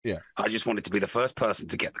quad. Yeah. I just wanted to be the first person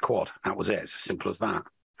to get the quad. That was it. It's as simple as that.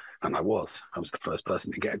 And I was the first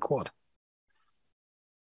person to get a quad.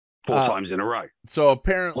 4 times in a row. So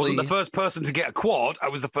apparently, I wasn't the first person to get a quad. I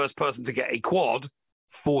was the first person to get a quad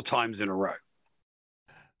 4 times in a row.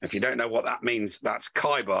 If you don't know what that means, that's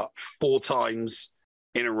Kyber 4 times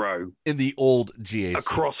in a row in the old GAC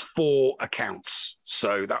across 4 accounts.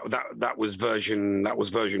 So that was version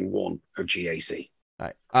 1 of GAC.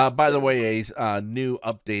 All right. By the way, a new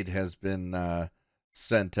update has been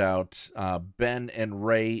sent out. Ben and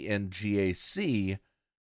Ray in GAC.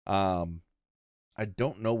 I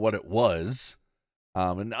don't know what it was.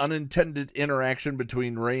 An unintended interaction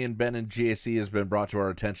between Ray and Ben in GAC has been brought to our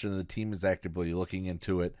attention, and the team is actively looking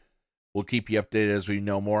into it. We'll keep you updated as we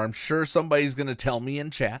know more. I'm sure somebody's going to tell me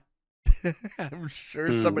in chat. I'm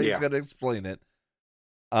sure somebody's going to explain it.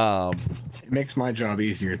 It makes my job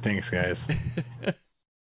easier. Thanks, guys.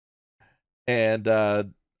 And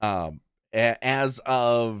as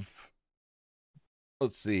of,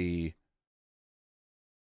 let's see,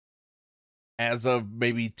 as of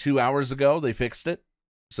maybe 2 hours ago, they fixed it.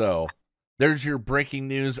 So There's your breaking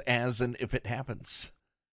news as and if it happens.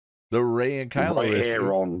 The Ray and Kylo right issue.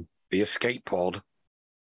 here on the Escape Pod.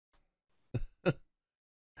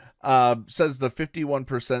 Says the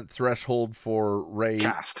 51% threshold for Ray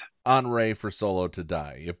Cast. on Ray for Solo to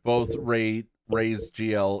die. If both Ray's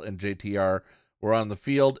GL and JTR were on the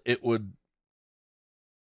field,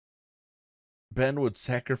 Ben would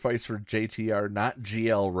sacrifice for JTR, not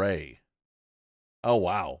GL Ray. Oh,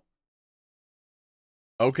 wow.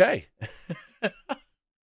 Okay.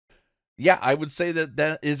 Yeah, I would say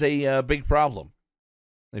that is a big problem.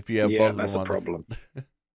 If you have both of them that's a on problem.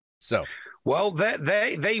 So, well,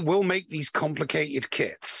 they will make these complicated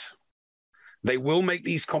kits. They will make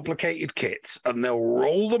these complicated kits, and they'll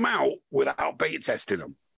roll them out without beta testing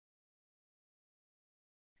them.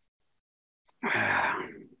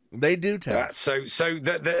 they do test.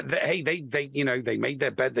 Hey, they made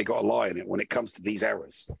their bed, they got to lie in it when it comes to these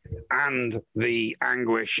errors and the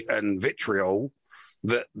anguish and vitriol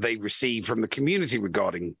that they receive from the community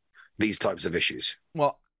regarding these types of issues.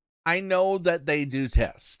 Well, I know that they do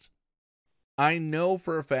test. I know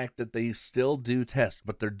for a fact that they still do test,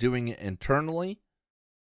 but they're doing it internally.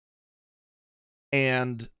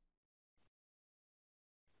 And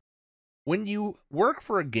when you work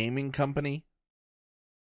for a gaming company,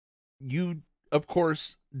 you, of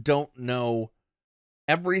course, don't know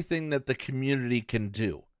everything that the community can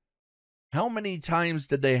do. How many times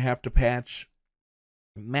did they have to patch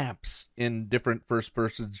maps in different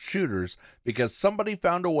first-person shooters because somebody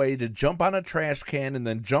found a way to jump on a trash can and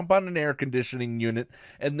then jump on an air conditioning unit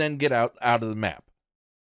and then get out of the map?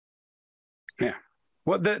 Yeah.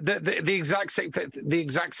 Well, the exact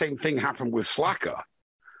same thing happened with Slacker.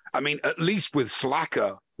 I mean, at least with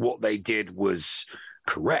Slacker, what they did was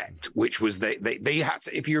correct, which was they had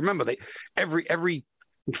to. If you remember, every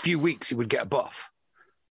few weeks he would get a buff.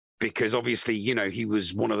 Because obviously, he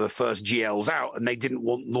was one of the first GLs out, and they didn't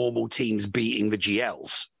want normal teams beating the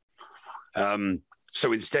GLs.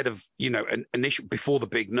 So instead of, an initial before the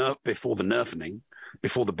big nerf of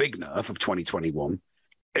 2021,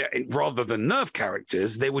 rather than nerf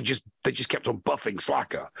characters, they just kept on buffing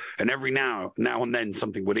Slacker, and every now and then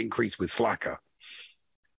something would increase with Slacker.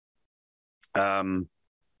 So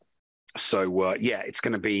it's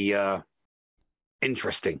going to be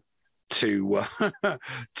interesting to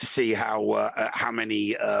see how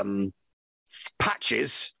many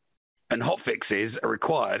patches and hot fixes are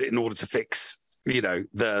required in order to fix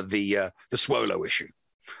the Swolo issue.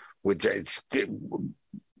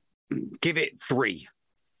 Give it 3.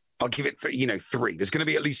 I'll give it 3. There's going to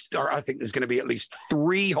be at least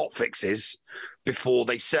 3 hot fixes before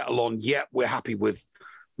they settle on. Yep, we're happy with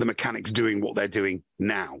the mechanics doing what they're doing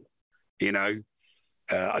now.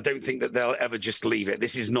 I don't think that they'll ever just leave it.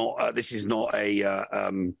 This is not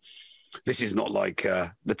like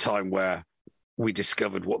the time where we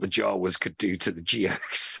discovered what the Jawas could do to the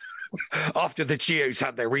Geos. After the Geos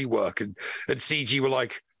had their rework and CG were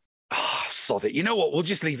like, sod it. You know what? We'll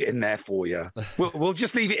just leave it in there for you. We'll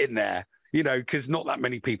just leave it in there, because not that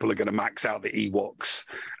many people are going to max out the Ewoks.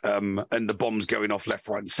 And the bombs going off left,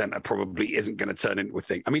 right, and center probably isn't going to turn into a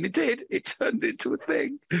thing. I mean, it did. It turned into a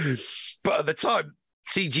thing. But at the time,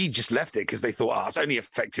 CG just left it because they thought, it's only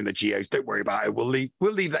affecting the Geos. Don't worry about it. We'll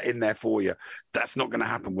leave that in there for you. That's not going to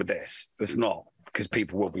happen with this. It's not, because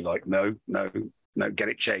people will be like, no, get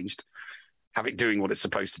it changed. Have it doing what it's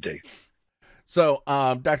supposed to do. So,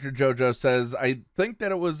 Dr. Jojo says, I think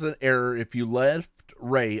that it was an error if you left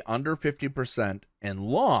Rey under 50% and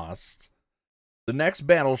lost. The next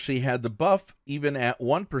battle, she had the buff even at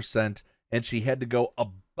 1%, and she had to go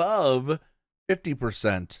above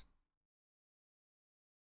 50%.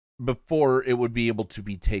 Before it would be able to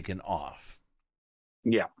be taken off.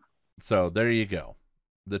 Yeah. So there you go.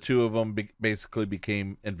 The two of them basically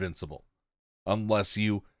became invincible. Unless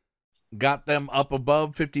you got them up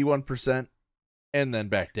above 51% and then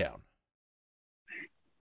back down.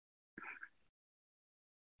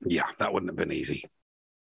 Yeah, that wouldn't have been easy.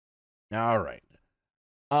 All right.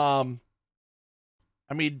 I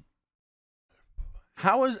mean,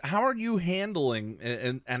 how are you handling,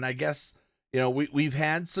 and I guess, we've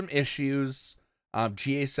had some issues.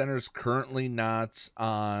 GA Center's currently not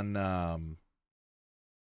on.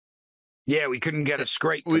 Yeah, we couldn't get a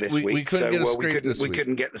scrape for this week. We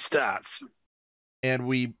couldn't get the stats, and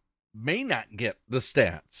we may not get the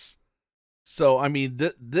stats. So, I mean,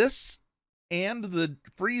 this and the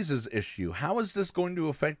freezes issue. How is this going to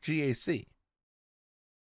affect GAC?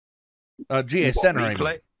 GA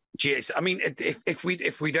Center. GS. I mean, if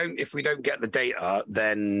we don't get the data,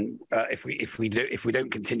 then if we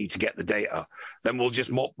don't continue to get the data, then we'll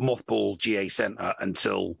just mothball GA Center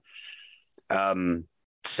until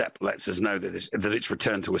SEP lets us know that it's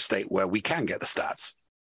returned to a state where we can get the stats.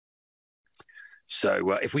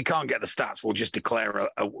 So if we can't get the stats, we'll just declare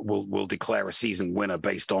we'll declare a season winner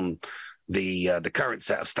based on the current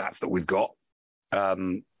set of stats that we've got, up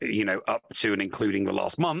to and including the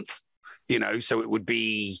last month. So it would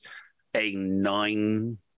be a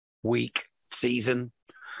 9-week season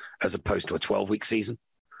as opposed to a 12-week season.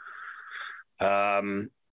 We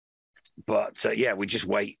just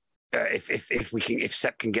wait. If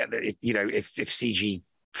SEP can get if CG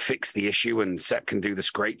fix the issue and SEP can do the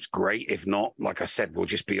scrapes, great. If not, like I said, we'll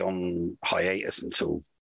just be on hiatus until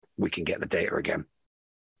we can get the data again.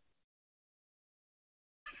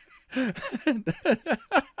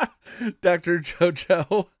 Dr.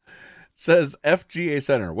 Jojo says FGA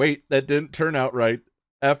Center. Wait, that didn't turn out right.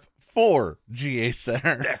 F4 GA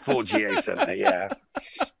Center. F4 GA Center, yeah.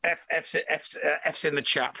 F's in the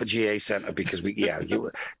chat for GA Center because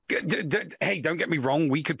hey, don't get me wrong,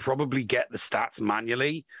 we could probably get the stats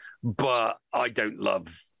manually, but I love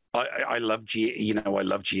GA, I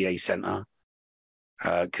love GA Center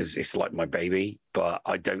because it's like my baby, but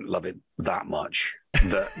I don't love it that much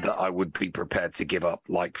that I would be prepared to give up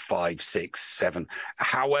like 5, 6, 7,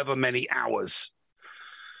 however many hours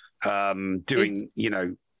doing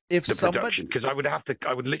the production, because I would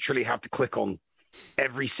literally have to click on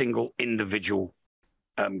every single individual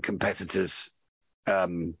competitor's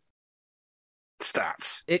stats.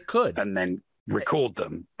 It could. And then record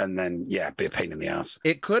them and then, be a pain in the ass.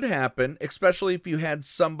 It could happen, especially if you had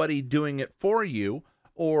somebody doing it for you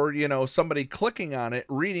or, somebody clicking on it,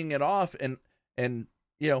 reading it off and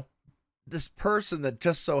this person that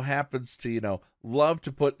just so happens to, love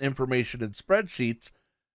to put information in spreadsheets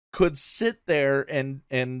could sit there and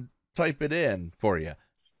type it in for you.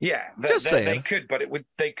 Yeah, they could, but it would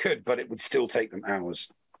still take them hours.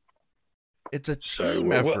 It's a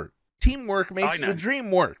team effort. Teamwork makes the dream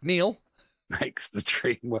work, Neil. Makes the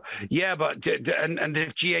dream work. Yeah, but and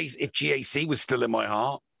if GAC was still in my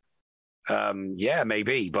heart,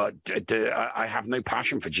 maybe. But I have no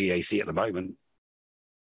passion for GAC at the moment.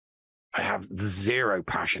 I have zero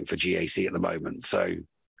passion for GAC at the moment. So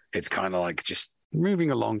it's kind of like just moving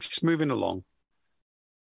along.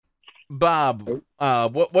 Bob,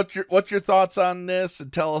 what's your thoughts on this?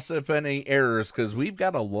 And tell us if any errors, because we've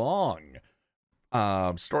got a long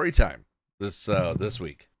story time this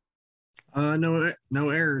week. No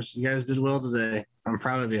errors. You guys did well today. I'm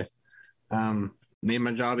proud of you. Made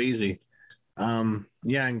my job easy. And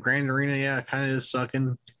Grand Arena, kind of is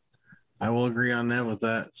sucking. I will agree on that with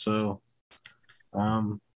that. So,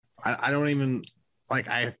 I don't even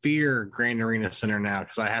I fear Grand Arena Center now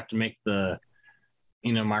because I have to make the,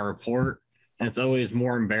 my report, and it's always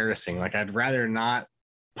more embarrassing. I'd rather not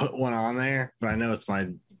put one on there, but I know it's my,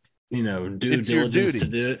 due diligence to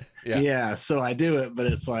do it. Yeah. So I do it, but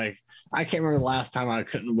it's I can't remember the last time I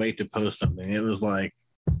couldn't wait to post something. It was like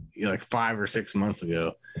 5 or 6 months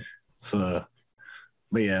ago. So,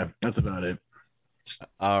 but yeah, that's about it.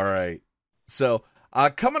 All right. So,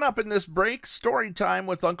 coming up in this break, story time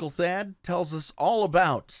with Uncle Thad tells us all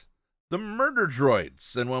about the murder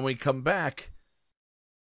droids. And when we come back,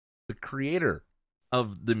 the creator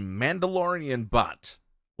of the Mandalorian bot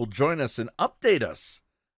will join us and update us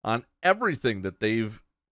on everything that they've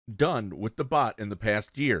done with the bot in the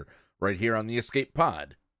past year, right here on the Escape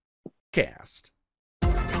Pod Cast.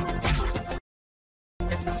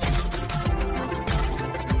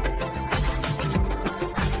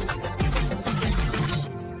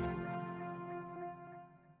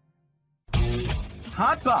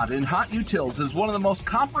 HotBot in Hot Utils is one of the most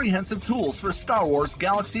comprehensive tools for Star Wars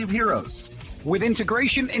Galaxy of Heroes. With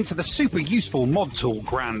integration into the super useful mod tool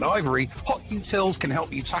Grand Ivory, Hot Utils can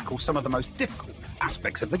help you tackle some of the most difficult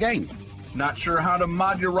aspects of the game. Not sure how to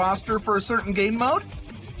mod your roster for a certain game mode?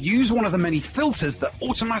 Use one of the many filters that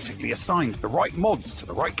automatically assigns the right mods to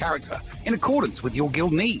the right character in accordance with your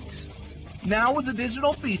guild needs. Now with the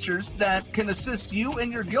digital features that can assist you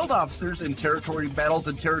and your guild officers in territory battles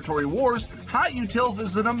and territory wars, Hot Utils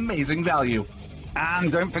is an amazing value.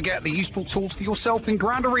 And don't forget the useful tools for yourself in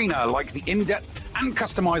Grand Arena, like the in-depth and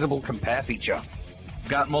customizable compare feature.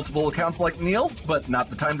 Got multiple accounts like Neil, but not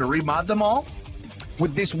the time to remod them all?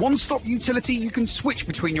 With this one-stop utility, you can switch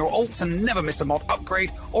between your alts and never miss a mod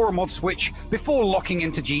upgrade or a mod switch before locking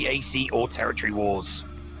into GAC or territory wars.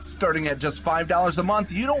 Starting at just $5 a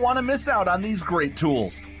month, you don't want to miss out on these great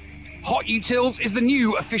tools. Hot Utils is the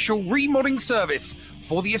new official remodding service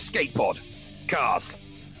for the Escape Pod Cast.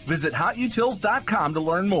 Visit hotutils.com to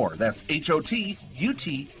learn more. That's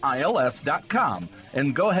HOTUTILS.com.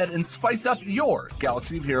 And go ahead and spice up your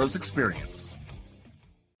Galaxy of Heroes experience.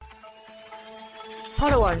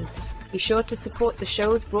 Podawans, Be sure to support the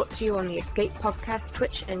shows brought to you on the Escape Podcast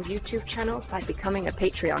Twitch and YouTube channel by becoming a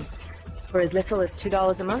Patreon. For as little as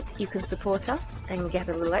 $2 a month, you can support us and get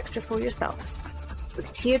a little extra for yourself.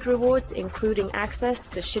 With tiered rewards including access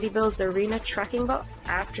to Shitty Bill's Arena tracking bot,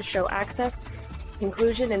 after-show access,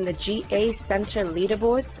 inclusion in the GA Center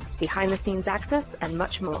leaderboards, behind-the-scenes access, and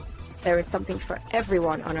much more. There is something for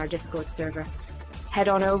everyone on our Discord server. Head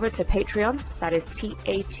on over to Patreon, that is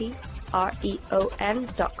patreon.com/The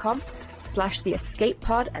Escape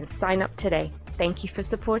Pod, and sign up today. Thank you for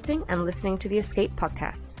supporting and listening to the Escape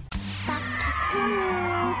Podcast. Back to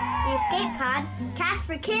school. The Escape Pod, cast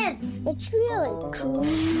for kids. It's really cool.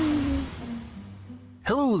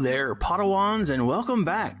 Hello there, Padawans, and welcome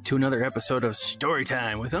back to another episode of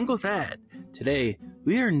Storytime with Uncle Thad. Today,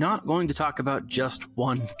 we are not going to talk about just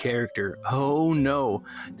one character. Oh no.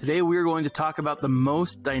 Today we are going to talk about the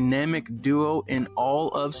most dynamic duo in all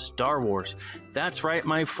of Star Wars. That's right,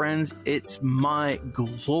 my friends. It's my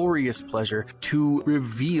glorious pleasure to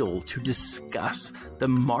reveal, to discuss the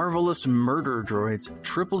marvelous murder droids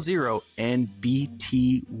 000 and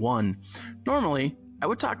BT-1. Normally, I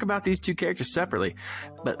would talk about these two characters separately,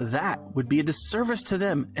 but that would be a disservice to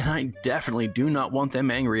them, and I definitely do not want them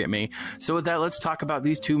angry at me. So with that, let's talk about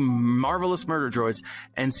these two marvelous murder droids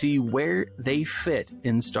and see where they fit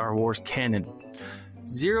in Star Wars canon.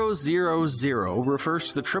 000 refers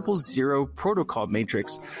to the 000 protocol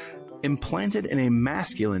matrix implanted in a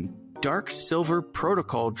masculine dark silver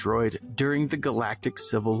protocol droid during the Galactic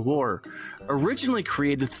Civil War. Originally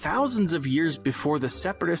created thousands of years before the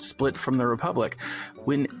Separatists split from the Republic,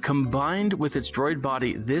 when combined with its droid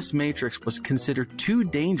body, this matrix was considered too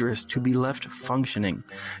dangerous to be left functioning.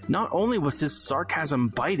 Not only was his sarcasm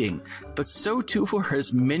biting, but so too were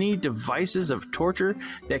his many devices of torture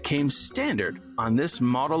that came standard on this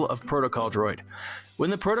model of protocol droid. When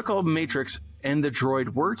the protocol matrix and the droid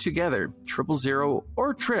were together, 000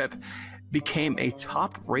 or Trip became a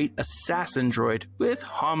top-rate assassin droid with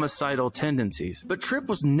homicidal tendencies. But Trip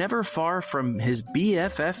was never far from his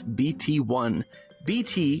BFF BT-1.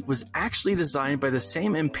 BT was actually designed by the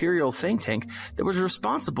same Imperial think tank that was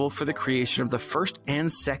responsible for the creation of the first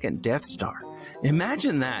and second Death Star.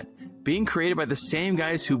 Imagine that, being created by the same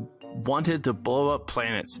guys who wanted to blow up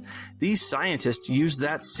planets. These scientists used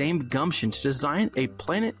that same gumption to design a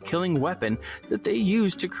planet-killing weapon that they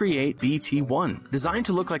used to create BT-1. Designed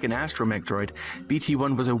to look like an astromech droid,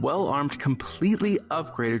 BT-1 was a well-armed, completely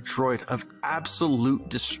upgraded droid of absolute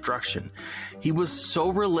destruction. He was so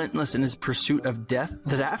relentless in his pursuit of death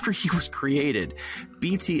that after he was created,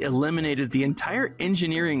 BT eliminated the entire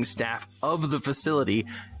engineering staff of the facility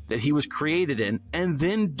that he was created in and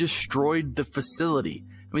then destroyed the facility.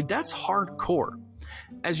 I mean, that's hardcore.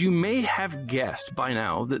 As you may have guessed by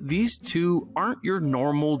now, that these two aren't your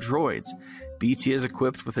normal droids. BT is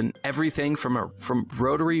equipped with everything from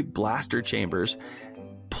rotary blaster chambers,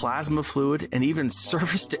 plasma fluid, and even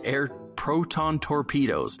surface-to-air proton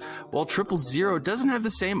torpedoes. While 000 doesn't have the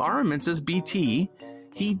same armaments as BT,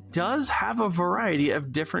 he does have a variety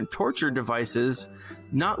of different torture devices,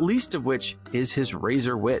 not least of which is his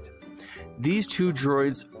razor wit. These two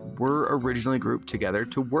droids were originally grouped together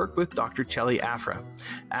to work with Dr. Chelly Afra.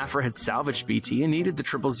 Afra had salvaged BT and needed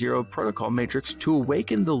the 000 protocol matrix to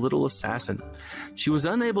awaken the little assassin. She was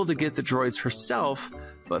unable to get the droids herself,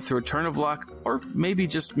 but through a turn of luck, or maybe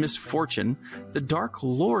just misfortune, the Dark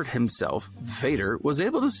Lord himself, Vader, was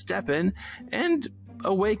able to step in and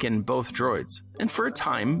awaken both droids. And for a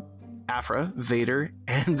time, Afra, Vader,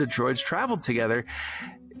 and the droids traveled together,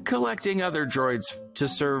 collecting other droids to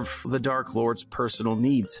serve the Dark Lord's personal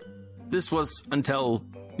needs. This was until,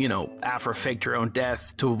 Afra faked her own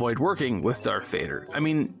death to avoid working with Darth Vader. I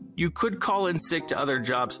mean, you could call in sick to other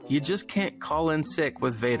jobs, you just can't call in sick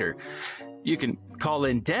with Vader. You can call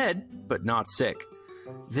in dead, but not sick.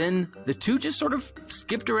 Then the two just sort of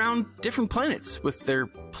skipped around different planets with their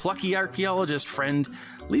plucky archaeologist friend,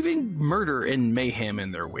 leaving murder and mayhem in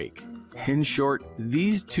their wake. In short,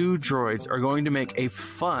 these two droids are going to make a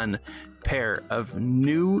fun pair of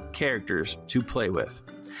new characters to play with.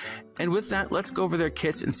 And with that, let's go over their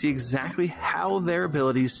kits and see exactly how their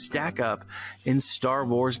abilities stack up in Star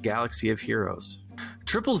Wars Galaxy of Heroes.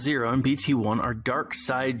 000 and BT-1 are dark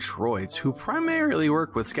side droids who primarily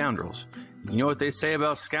work with scoundrels. You know what they say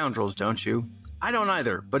about scoundrels, don't you? I don't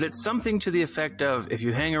either, but it's something to the effect of if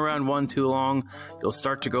you hang around one too long, you'll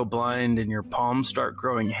start to go blind and your palms start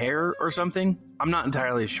growing hair or something. I'm not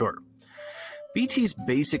entirely sure. BT's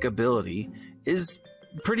basic ability is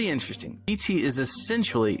pretty interesting. BT is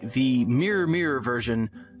essentially the mirror version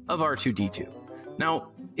of R2-D2. Now,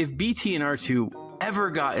 if BT and R2 ever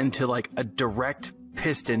got into like a direct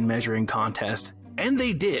piston measuring contest, and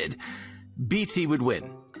they did, BT would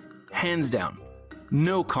win. Hands down.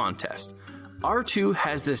 No contest. R2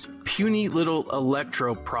 has this puny little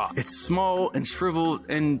electro prop. It's small and shriveled,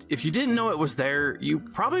 and if you didn't know it was there, you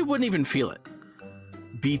probably wouldn't even feel it.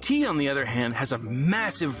 BT, on the other hand, has a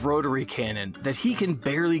massive rotary cannon that he can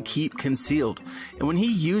barely keep concealed. And when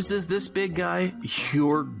he uses this big guy,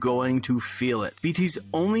 you're going to feel it. BT's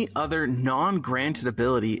only other non-granted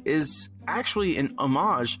ability is actually an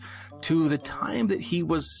homage to the time that he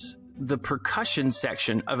was the percussion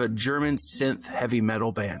section of a German synth heavy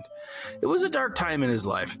metal band. It was a dark time in his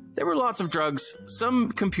life. There were lots of drugs,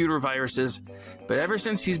 some computer viruses, but ever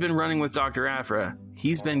since he's been running with Dr. Aphra,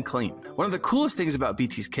 he's been clean. One of the coolest things about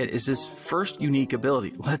BT's kit is his first unique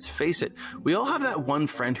ability. Let's face it, we all have that one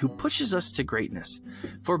friend who pushes us to greatness.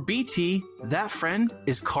 For BT, that friend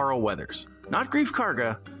is Carl Weathers. Not Grief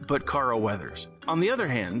Karga, but Carl Weathers. On the other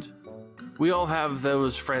hand, we all have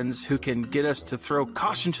those friends who can get us to throw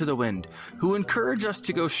caution to the wind, who encourage us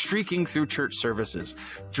to go streaking through church services,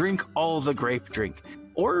 drink all the grape drink,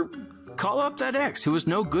 or call up that ex who was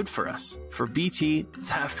no good for us. For BT,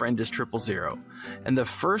 that friend is 000. And the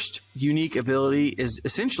first unique ability is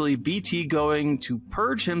essentially BT going to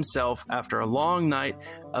purge himself after a long night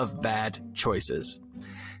of bad choices.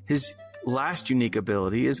 His last unique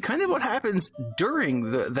ability is kind of what happens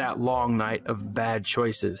during that long night of bad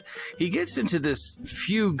choices. He gets into this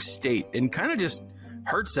fugue state and kind of just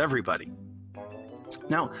hurts everybody.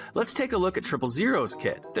 Now, let's take a look at 000's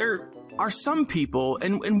kit. There are some people,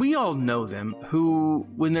 and we all know them, who,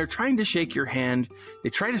 when they're trying to shake your hand,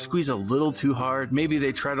 they try to squeeze a little too hard. Maybe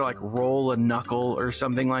they try to like roll a knuckle or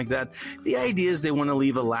something like that. The idea is they want to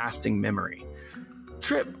leave a lasting memory.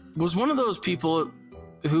 Trip was one of those people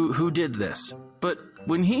who did this, but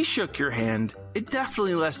when he shook your hand, it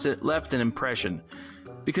definitely left an impression,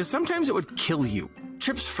 because sometimes it would kill you.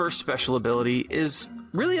 Trip's first special ability is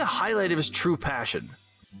really a highlight of his true passion.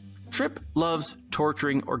 Trip loves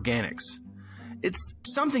torturing organics. It's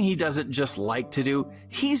something he doesn't just like to do,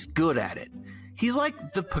 he's good at it. He's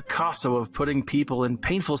like the Picasso of putting people in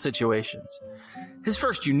painful situations. His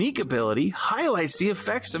first unique ability highlights the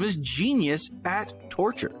effects of his genius at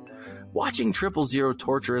torture. Watching 000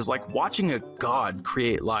 torture is like watching a god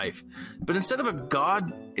create life. But instead of a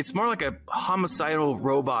god, it's more like a homicidal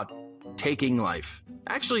robot taking life.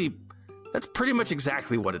 Actually, that's pretty much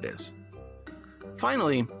exactly what it is.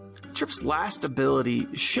 Finally, Trip's last ability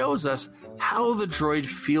shows us how the droid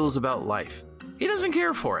feels about life. He doesn't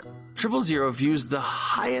care for it. 000 views the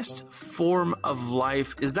highest form of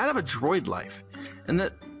life is that of a droid life, and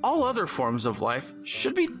that all other forms of life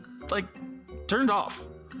should be, turned off.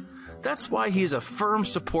 That's why he's a firm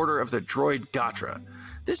supporter of the droid Gatra.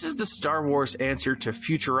 This is the Star Wars answer to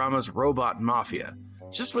Futurama's robot mafia,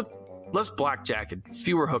 just with less blackjack and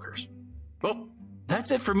fewer hookers. Well, that's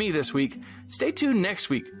it for me this week. Stay tuned next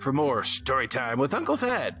week for more Storytime with Uncle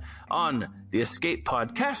Thad on the Escape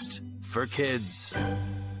Podcast for Kids.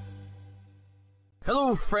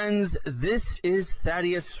 Hello, friends. This is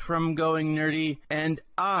Thaddeus from Going Nerdy, and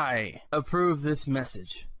I approve this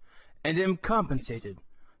message and am compensated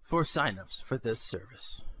for signups for this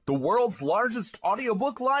service. The world's largest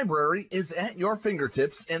audiobook library is at your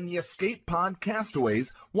fingertips, and the Escape Pod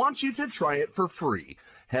Castaways want you to try it for free.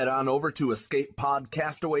 Head on over to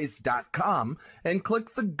escapepodcastaways.com and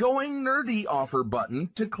click the Going Nerdy offer button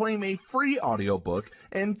to claim a free audiobook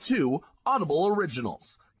and 2 Audible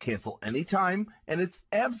originals. Cancel anytime, and it's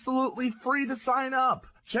absolutely free to sign up.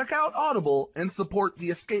 Check out Audible and support the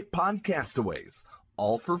Escape Pod Castaways.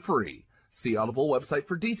 All for free. See Audible website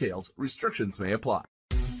for details. Restrictions may apply.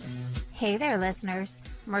 Hey there, listeners.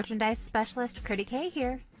 Merchandise specialist Critty K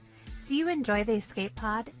here. Do you enjoy the Escape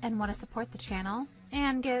Pod and want to support the channel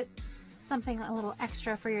and get something a little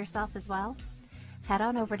extra for yourself as well? Head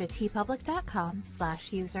on over to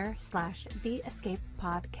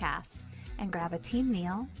tpublic.com/user/theescapepodcast and grab a Team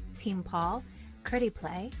Neil, Team Paul, Critty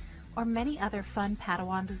Play, or many other fun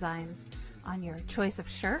Padawan designs on your choice of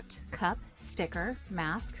shirt, cup, sticker,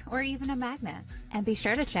 mask, or even a magnet. And be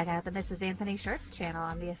sure to check out the Mrs. Anthony Shirts channel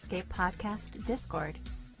on the Escape Podcast Discord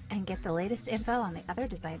and get the latest info on the other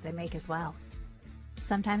designs I make as well.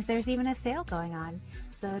 Sometimes there's even a sale going on,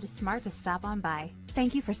 so it is smart to stop on by.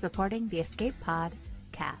 Thank you for supporting the Escape Pod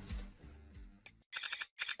Cast.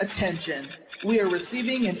 Attention, we are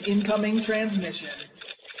receiving an incoming transmission.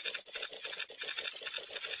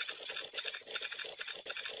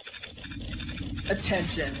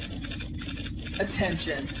 Attention.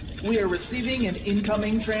 Attention. We are receiving an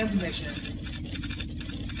incoming transmission.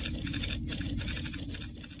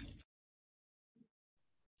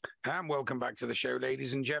 And welcome back to the show,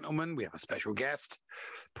 ladies and gentlemen. We have a special guest.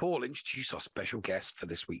 Paul, introduce our special guest for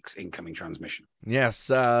this week's incoming transmission. Yes,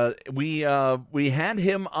 we had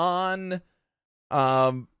him on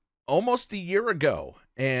almost a year ago,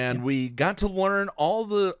 and we got to learn all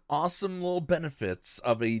the awesome little benefits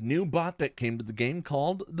of a new bot that came to the game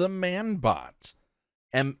called the Mhann bot.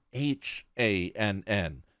 Mhann.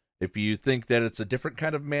 If you think that it's a different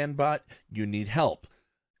kind of man bot, you need help.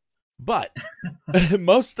 But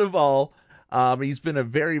most of all, he's been a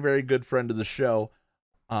very, very good friend of the show.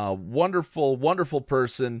 Wonderful, wonderful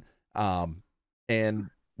person. And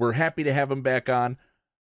we're happy to have him back on.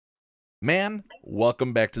 Mhann,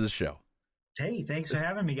 welcome back to the show. Hey, thanks for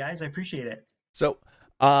having me, guys. I appreciate it. So,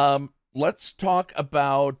 let's talk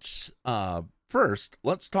about first.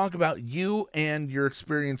 Let's talk about you and your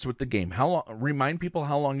experience with the game. How long? Remind people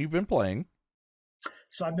how long you've been playing.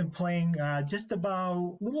 So I've been playing just about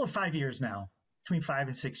a little over 5 years now, between 5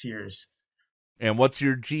 and 6 years. And what's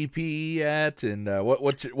your GP at? And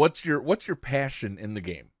what's your passion in the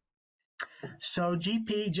game? So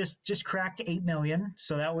GP just cracked 8 million.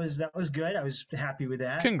 So that was good. I was happy with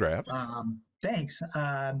that. Congrats. Thanks.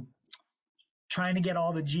 Trying to get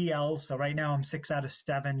all the GLs. So right now I'm 6 out of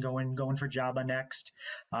 7 going for Jabba next.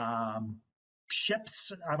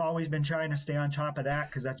 Ships, I've always been trying to stay on top of that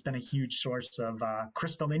because that's been a huge source of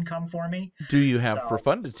crystal income for me. Do you have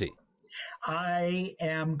profundity? I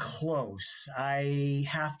am close. I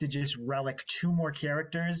have to just relic 2 more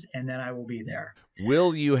characters and then I will be there.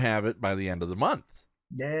 Will you have it by the end of the month?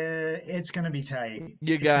 It's going to be tight.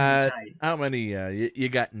 You got how many? You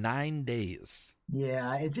got 9 days.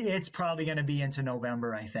 Yeah, it's probably going to be into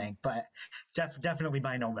November, I think, but definitely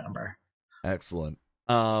by November. Excellent.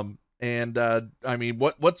 And I mean,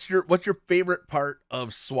 what's your favorite part of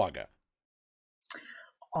Swaga?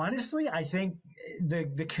 Honestly, I think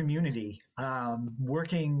the community,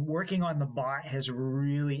 working on the bot has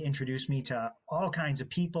really introduced me to all kinds of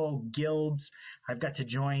people, guilds. I've got to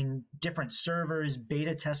join different servers,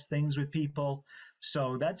 beta test things with people.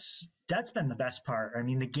 So that's been the best part. I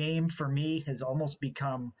mean, the game for me has almost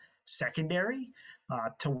become secondary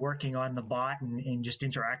to working on the bot and just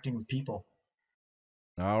interacting with people.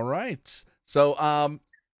 All right. So,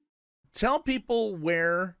 tell people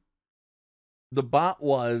where the bot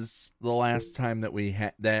was the last time that we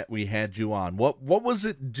had you on. What was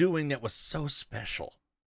it doing that was so special?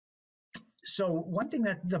 So one thing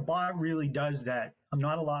that the bot really does that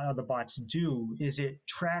not a lot of the bots do is it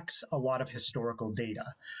tracks a lot of historical data.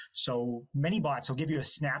 So many bots will give you a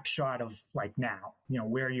snapshot of like now,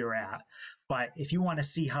 where you're at. But if you want to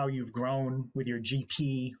see how you've grown with your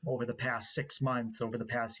GP over the past 6 months, over the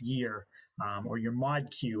past year, or your mod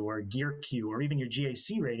queue or gear queue, or even your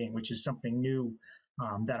GAC rating, which is something new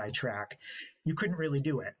that I track, you couldn't really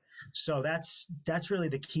do it. So that's really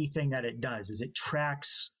the key thing that it does is it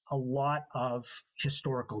tracks a lot of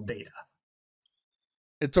historical data.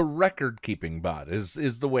 It's a record-keeping bot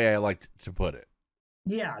is the way I like to put it.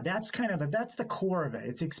 Yeah, that's the core of it.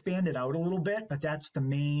 It's expanded out a little bit, but that's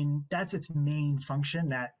its main function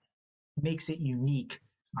that makes it unique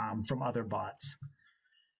from other bots.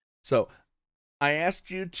 So I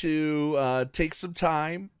asked you to take some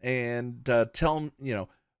time and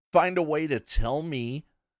find a way to tell me,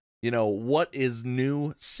 what is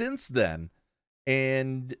new since then.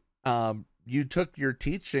 And you took your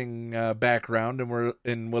teaching background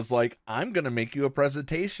and was like, I'm going to make you a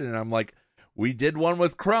presentation. And I'm like, we did one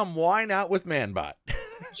with Crumb. Why not with Manbot?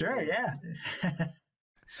 Sure, yeah.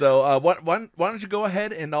 So why don't you go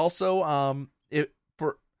ahead and also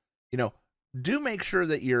do make sure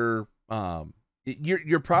that you're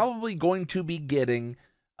probably going to be getting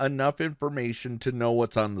enough information to know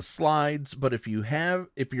what's on the slides. But if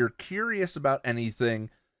you're curious about anything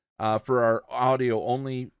for our audio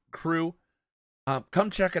only crew, come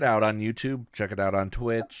check it out on YouTube, check it out on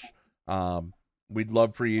Twitch. We'd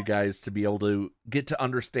love for you guys to be able to get to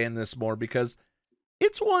understand this more because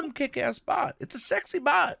it's one kick-ass bot. It's a sexy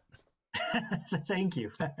bot. Thank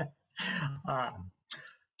you.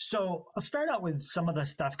 So I'll start out with some of the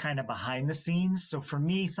stuff kind of behind the scenes. So for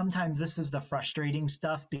me, sometimes this is the frustrating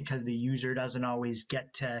stuff because the user doesn't always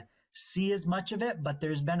get to see as much of it, but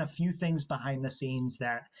there's been a few things behind the scenes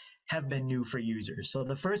that have been new for users. So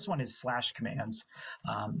the first one is slash commands.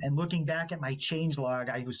 And looking back at my changelog,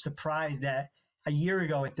 I was surprised that a year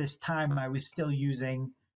ago at this time, I was still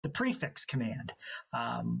using the prefix command,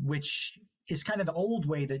 which is kind of the old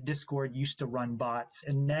way that Discord used to run bots.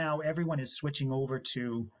 And now everyone is switching over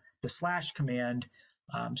to the slash command.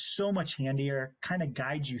 So much handier, kind of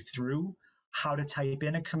guides you through how to type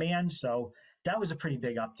in a command. So that was a pretty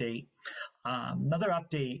big update. Another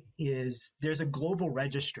update is there's a global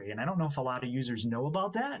registry, and I don't know if a lot of users know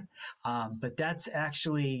about that, but that's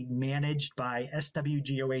actually managed by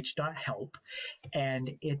swgoh.help,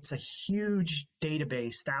 and it's a huge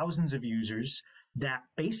database, thousands of users, that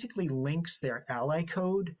basically links their ally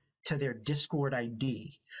code to their Discord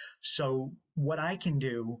ID. So what I can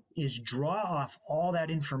do is draw off all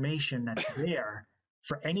that information that's there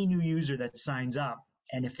for any new user that signs up.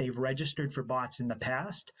 And if they've registered for bots in the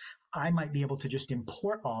past, I might be able to just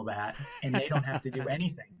import all that and they don't have to do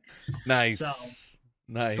anything. Nice. So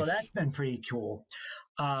that's been pretty cool.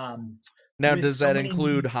 Now, does that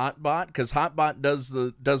include Hotbot? Because Hotbot does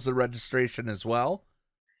the registration as well.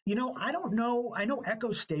 I don't know. I know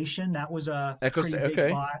Echo Station, that was a pretty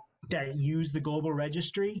big bot that used the global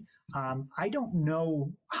registry. I don't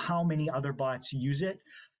know how many other bots use it.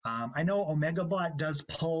 I know OmegaBot does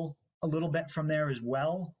pull a little bit from there as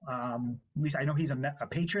well. At least I know he's a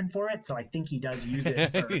patron for it, so I think he does use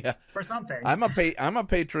it for something. I'm a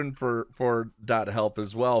patron for .help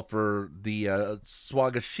as well for the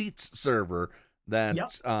Swaga Sheets server that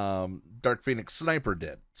Dark Phoenix Sniper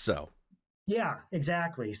did. So yeah,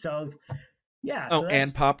 exactly. So yeah. Oh,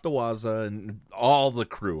 and Pop Dawaza and all the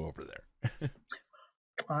crew over there.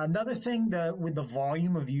 Another thing with the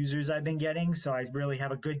volume of users I've been getting, so I really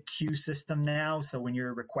have a good queue system now. So when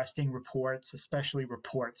you're requesting reports, especially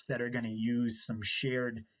reports that are going to use some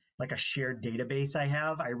shared database I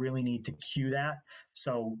have, I really need to queue that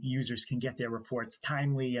so users can get their reports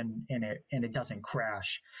timely and it doesn't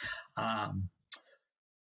crash.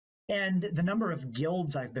 And the number of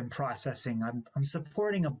guilds I've been processing, I'm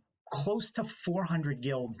supporting close to 400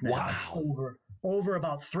 guilds now. Wow. Over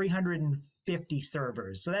about 350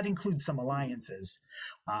 servers. So that includes some alliances.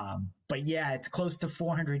 But yeah, it's close to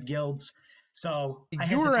 400 guilds. So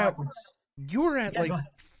you were at like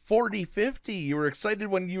 40, 50. You were excited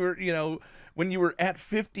when you were at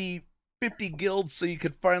 50 guilds so you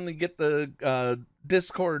could finally get the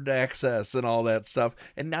Discord access and all that stuff.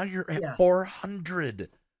 And now you're at 400.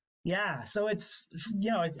 Yeah. So it's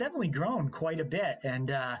definitely grown quite a bit.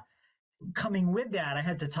 And, coming with that, I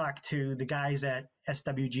had to talk to the guys at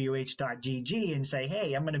swgoh.gg and say,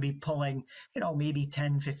 hey, I'm going to be pulling, maybe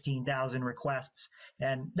 10, 15,000 requests.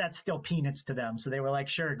 And that's still peanuts to them. So they were like,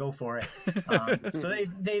 sure, go for it. So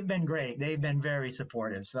they've been great. They've been very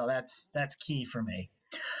supportive. So that's key for me.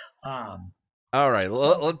 All right.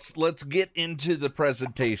 Let's get into the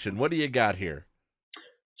presentation. What do you got here?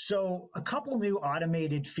 So a couple new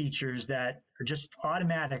automated features that are just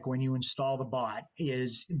automatic when you install the bot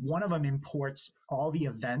is one of them imports all the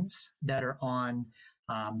events that are on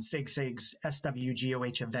SigSig's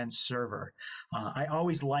SWGOH events server. I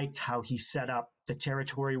always liked how he set up the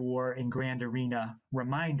Territory War and Grand Arena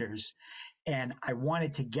reminders, and I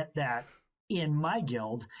wanted to get that in my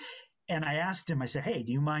guild. And I asked him, I said, hey,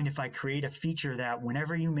 do you mind if I create a feature that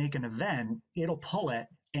whenever you make an event, it'll pull it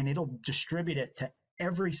and it'll distribute it to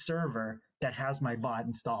every server that has my bot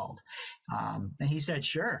installed? And he said,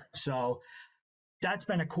 sure. So that's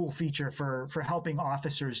been a cool feature for helping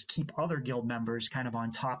officers keep other guild members kind of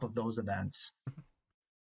on top of those events.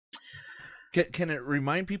 Can it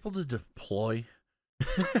remind people to deploy?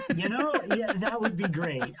 Yeah, that would be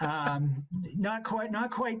great. Not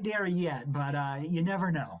quite there yet, but you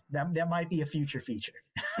never know. That might be a future feature.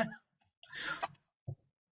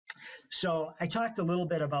 So I talked a little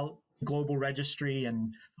bit about global registry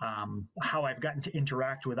and how I've gotten to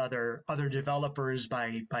interact with other developers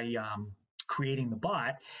by creating the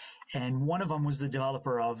bot. And one of them was the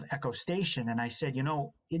developer of Echo Station. And I said,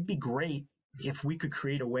 it'd be great if we could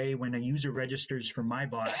create a way when a user registers for my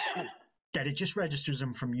bot that it just registers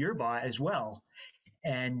them from your bot as well.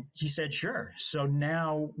 And he said, sure. So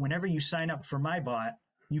now whenever you sign up for my bot,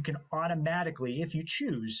 you can automatically, if you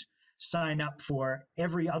choose, sign up for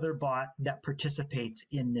every other bot that participates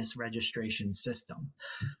in this registration system.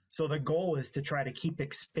 So the goal is to try to keep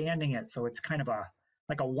expanding it so it's kind of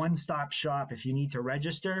like a one-stop shop. If you need to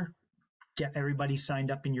register, get everybody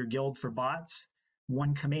signed up in your guild for bots,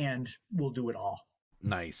 one command will do it all.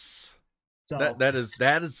 Nice. So that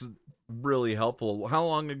is really helpful. How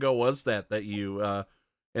long ago was that you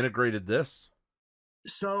integrated this?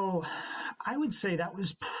 So I would say that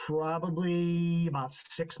was probably about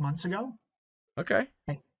 6 months ago. Okay.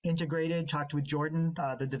 I integrated, talked with Jordan,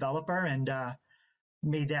 the developer, and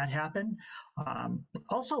made that happen.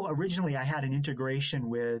 Also, originally I had an integration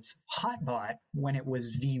with Hotbot when it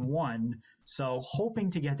was V1, so hoping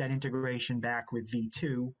to get that integration back with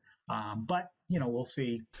V2. But we'll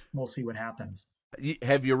see. We'll see what happens.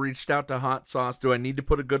 Have you reached out to Hot Sauce? Do I need to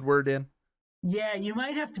put a good word in? Yeah, you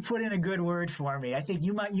might have to put in a good word for me. I think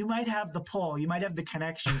you might have the pull. You might have the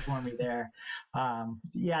connection for me there.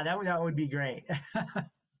 Yeah, that would be great.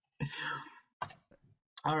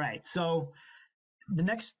 All right. So the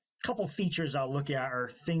next couple features I'll look at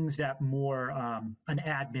are things that more an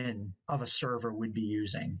admin of a server would be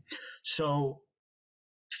using. So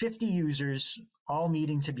 50 users all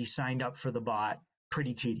needing to be signed up for the bot,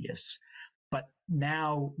 pretty tedious. But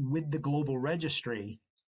now with the global registry,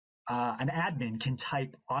 an admin can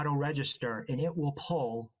type auto register and it will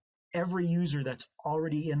pull every user that's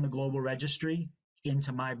already in the global registry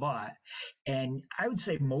into my bot. And I would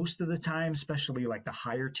say most of the time, especially like the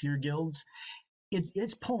higher tier guilds,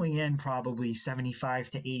 it's pulling in probably 75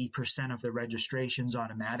 to 80% of the registrations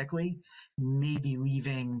automatically, maybe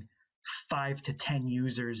leaving 5 to 10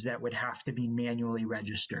 users that would have to be manually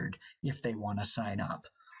registered if they want to sign up.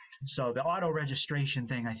 So the auto registration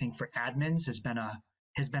thing, I think for admins has been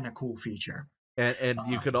a cool feature. And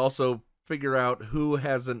you could also figure out who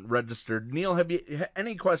hasn't registered. Neil, have you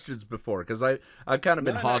any questions before? Because I've kind of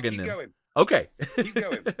been hogging keep them. Going. Okay. Keep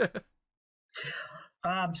going.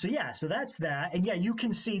 So that's that. And yeah, you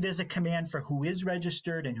can see there's a command for who is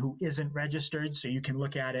registered and who isn't registered. So you can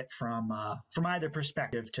look at it from either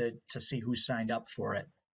perspective to see who signed up for it.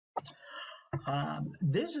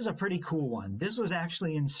 This is a pretty cool one. This was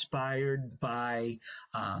actually inspired by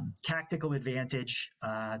Tactical Advantage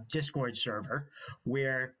Discord server,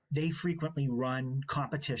 where they frequently run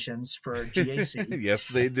competitions for GAC. Yes,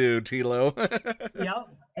 they do, Tilo. Yep.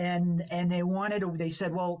 And they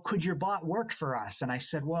said, well, could your bot work for us? And I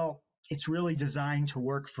said, well, it's really designed to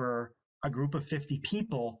work for a group of 50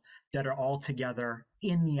 people that are all together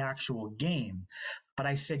in the actual game. But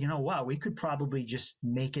I said, wow, we could probably just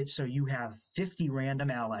make it so you have 50 random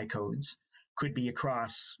ally codes, could be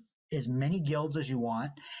across as many guilds as you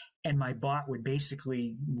want, and my bot would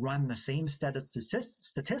basically run the same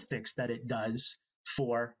statistics that it does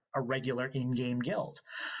for a regular in-game guild.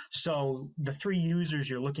 So the 3 users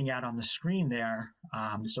you're looking at on the screen there,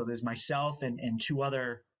 so there's myself and 2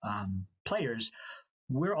 other players.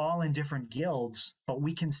 We're all in different guilds, but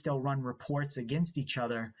we can still run reports against each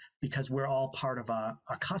other because we're all part of a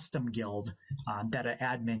custom guild that an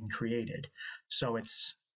admin created. So it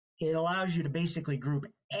allows you to basically group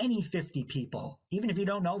any 50 people, even if you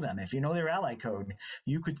don't know them. If you know their ally code,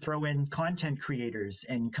 you could throw in content creators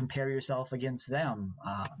and compare yourself against them.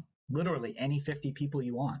 Literally any 50 people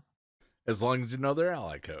you want. As long as you know their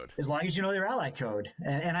ally code. As long as you know their ally code.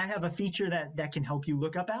 And I have a feature that can help you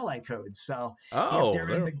look up ally codes. So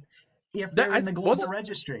if they're in the global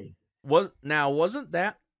registry. Wasn't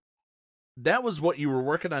that was what you were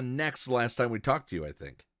working on next last time we talked to you, I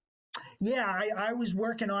think. Yeah, I was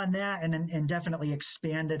working on that and definitely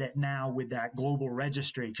expanded it now with that global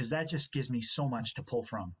registry because that just gives me so much to pull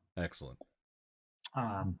from. Excellent.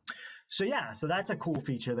 So that's a cool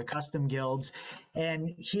feature, the custom guilds.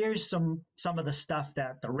 And here's some of the stuff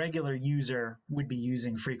that the regular user would be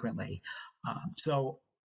using frequently. So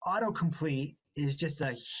autocomplete is just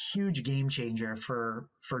a huge game changer for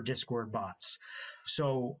Discord bots.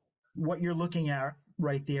 So what you're looking at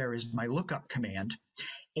right there is my lookup command.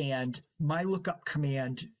 And my lookup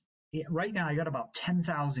command, right now I got about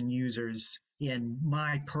 10,000 users in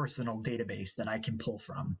my personal database that I can pull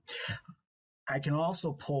from. I can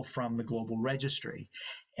also pull from the global registry.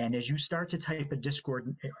 And as you start to type a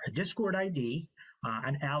Discord ID,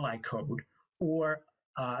 an ally code, or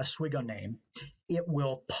a Swigo name, it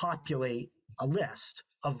will populate a list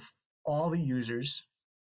of all the users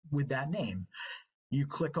with that name. You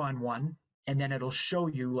click on one, and then it'll show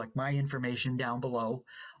you like my information down below,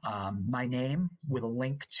 my name with a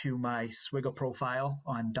link to my Swigo profile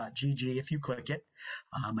on .gg if you click it,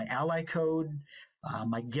 my ally code,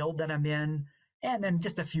 my guild that I'm in, and then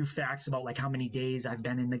just a few facts about like how many days I've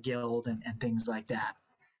been in the guild and things like that.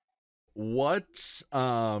 What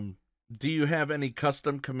do you have any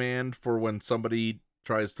custom command for when somebody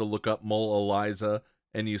tries to look up Mole Eliza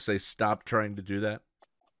and you say stop trying to do that?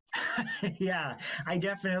 Yeah, I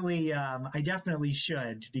definitely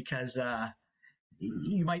should, because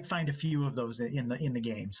you might find a few of those in the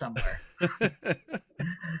game somewhere.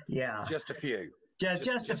 Yeah, just a few.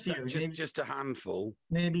 Just a few. Just a handful.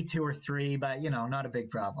 Maybe 2 or 3, but not a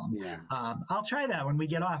big problem. Yeah. I'll try that when we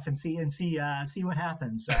get off and see what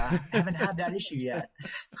happens. Haven't had that issue yet,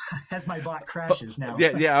 as my bot crashes now.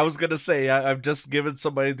 Yeah. I was gonna say I've just given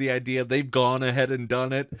somebody the idea. They've gone ahead and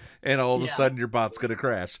done it, and all of a sudden your bot's gonna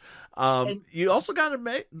crash. You also gotta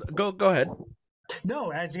go ahead.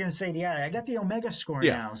 No, I was gonna say I got the Omega score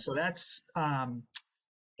now, so that's.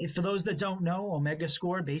 For those that don't know, Omega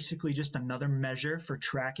Score, basically just another measure for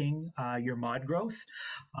tracking your mod growth.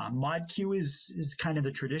 ModQ is kind of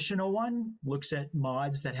the traditional one, looks at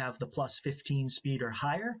mods that have the plus 15 speed or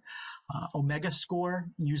higher. Omega Score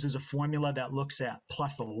uses a formula that looks at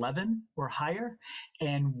plus 11 or higher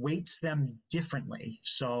and weights them differently.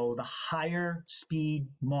 So the higher speed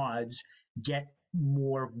mods get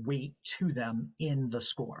more weight to them in the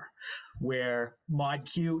score, where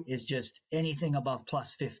ModQ is just anything above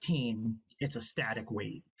plus 15, it's a static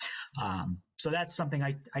weight. So that's something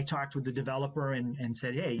I talked with the developer and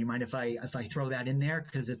said, hey, you mind if I throw that in there,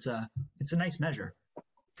 because it's a nice measure.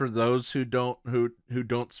 For those who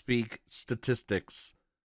don't speak statistics,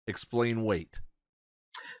 explain weight.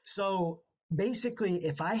 So basically,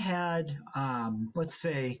 if I had let's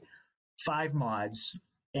say 5 mods,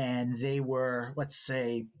 and they were, let's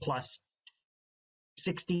say, plus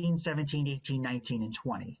 16, 17, 18, 19, and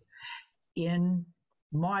 20. In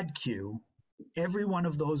ModQ, every one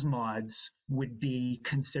of those mods would be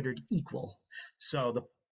considered equal. So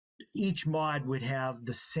each mod would have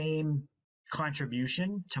the same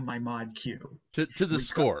contribution to my ModQ. To the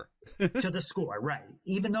score. To the score, right.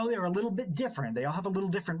 Even though they're a little bit different, they all have a little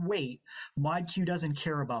different weight, ModQ doesn't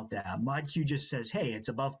care about that. ModQ just says, hey, it's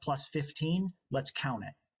above plus 15, let's count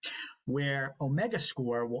it. Where Omega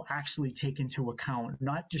Score will actually take into account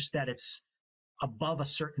not just that it's above a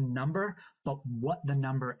certain number, but what the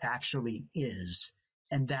number actually is.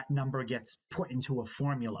 And that number gets put into a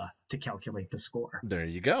formula to calculate the score. There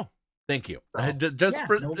you go. Thank you. So,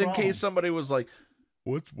 In case somebody was like,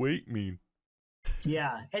 what's weight mean?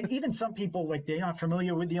 Yeah. And even some people, like, they're not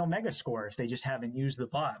familiar with the Omega Score if they just haven't used the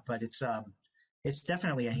bot, but it's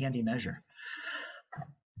definitely a handy measure.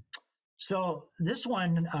 So this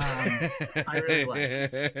one, I really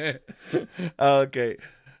like. Okay.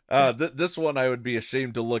 This one I would be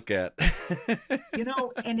ashamed to look at.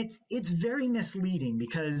 And it's very misleading,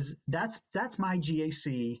 because that's my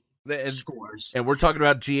GAC scores. And we're talking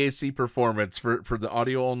about GAC performance for the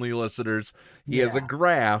audio only listeners. He has a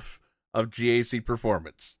graph of GAC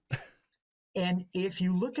performance. And if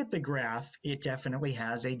you look at the graph, it definitely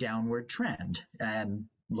has a downward trend. And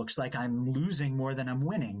looks like I'm losing more than I'm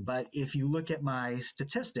winning. But if you look at my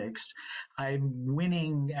statistics, I'm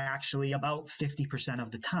winning actually about 50%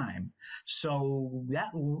 of the time. So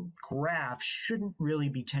that graph shouldn't really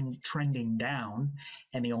be trending down.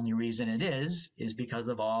 And the only reason it is because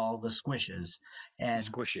of all the squishes. And the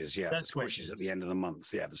squishes at the end of the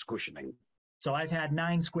month. Yeah, the squishing. So I've had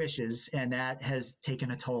 9 squishes, and that has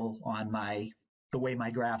taken a toll on the way my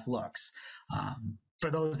graph looks. For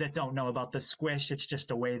those that don't know about the squish, it's just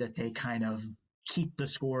a way that they kind of keep the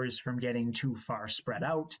scores from getting too far spread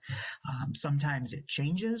out. Sometimes it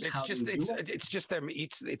changes.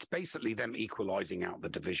 It's basically them equalizing out the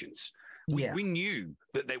divisions. We knew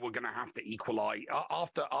that they were going to have to equalize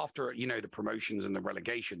after the promotions and the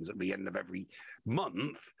relegations at the end of every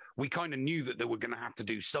month. We kind of knew that they were going to have to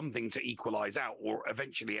do something to equalize out, or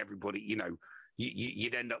eventually everybody,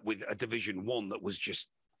 you'd end up with a Division 1 that was just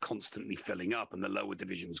constantly filling up and the lower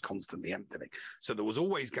divisions constantly emptying. So there was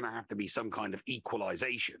always going to have to be some kind of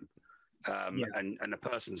equalization and a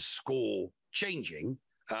person's score changing,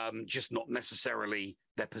 just not necessarily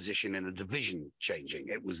their position in a division changing.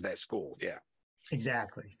 It was their score. Yeah,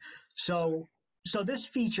 exactly. So this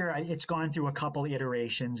feature, it's gone through a couple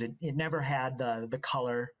iterations. It never had the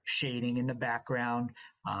color shading in the background.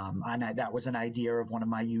 And that was an idea of one of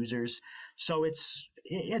my users. So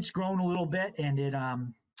it's grown a little bit,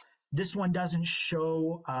 and this one doesn't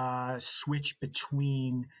show a switch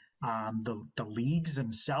between the leagues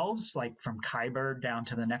themselves, like from Kyber down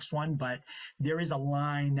to the next one, but there is a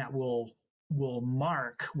line that will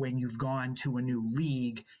mark when you've gone to a new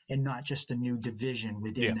league and not just a new division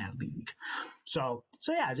within that league. So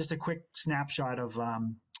yeah, just a quick snapshot of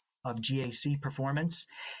GAC performance,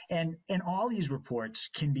 and all these reports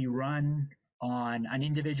can be run on an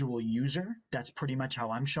individual user. That's pretty much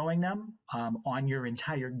how I'm showing them, on your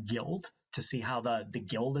entire guild, to see how the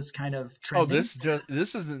guild is kind of trending. Oh,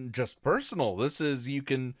 this isn't just personal. This is, you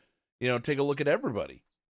can, take a look at everybody.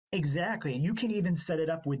 Exactly. And you can even set it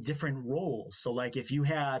up with different roles. So like if you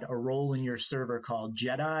had a role in your server called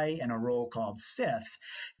Jedi and a role called Sith,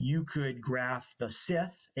 you could graph the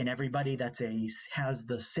Sith, and everybody has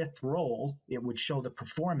the Sith role, it would show the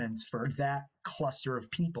performance for that cluster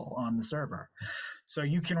of people on the server. So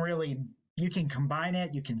you can combine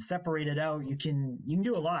it, you can separate it out, you can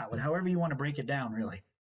do a lot with however you want to break it down, really.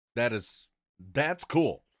 That's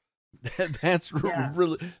cool. That's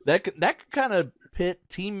really, that could kind of pit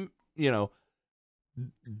team,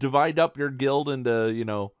 divide up your guild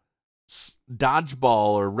into,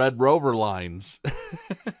 dodgeball or Red Rover lines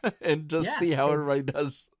and just see how everybody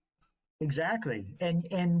does. Exactly. And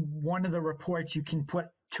one of the reports, you can put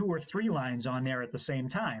 2 or 3 lines on there at the same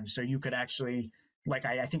time. So you could actually, like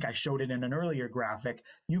I think I showed it in an earlier graphic,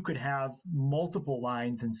 you could have multiple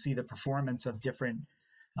lines and see the performance of different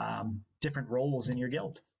roles in your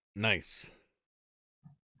guild. Nice.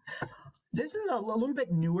 This is a little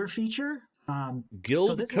bit newer feature.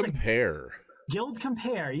 Guild Compare. Guild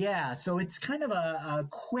Compare, yeah. So it's kind of a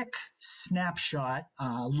quick snapshot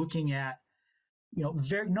looking at,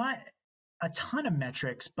 not a ton of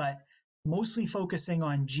metrics, but mostly focusing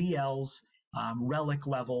on GLs, relic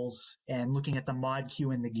levels, and looking at the mod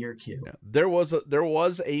queue and the gear queue. Yeah. There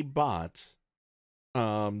was a bot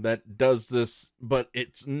that does this, but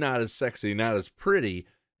it's not as sexy, not as pretty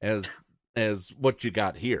as what you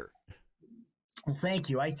got here. Well, thank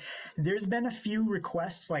you. There's been a few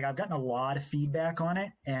requests, like I've gotten a lot of feedback on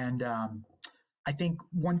it, and I think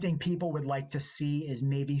one thing people would like to see is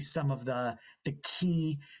maybe some of the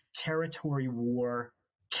key territory war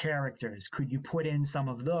characters. Could you put in some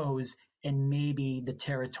of those and maybe the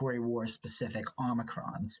territory war specific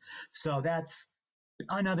Omicrons? So that's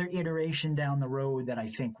another iteration down the road that I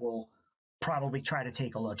think we'll probably try to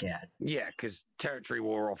take a look at. Yeah, because territory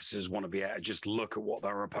war officers want to be able to just look at what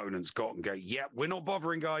their opponent's got and go, yeah, we're not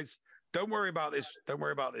bothering, guys. Don't worry about this. Don't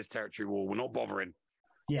worry about this territory war. We're not bothering.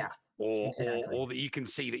 Yeah. Exactly. Or that you can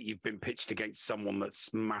see that you've been pitched against someone that's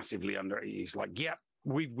massively under. He's like, yeah,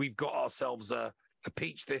 we've got ourselves a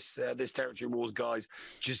peach this territory wars, guys.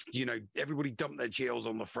 Just, everybody dump their GLs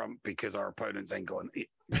on the front because our opponents ain't got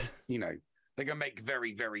they're gonna make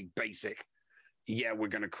very, very basic, yeah, we're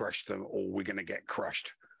gonna crush them or we're gonna get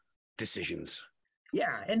crushed decisions.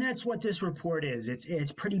 Yeah, and that's what this report is.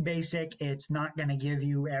 It's pretty basic. It's not going to give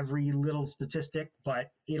you every little statistic, but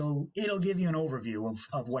it'll give you an overview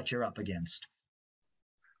of what you're up against.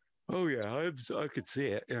 Oh yeah, I could see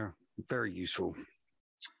it. Yeah, very useful.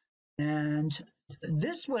 And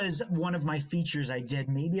this was one of my features I did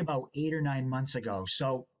maybe about 8 or 9 months ago.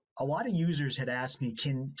 So a lot of users had asked me,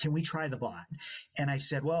 can we try the bot? And I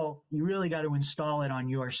said, well, you really got to install it on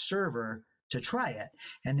your server to try it.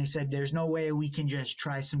 And they said, there's no way we can just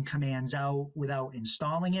try some commands out without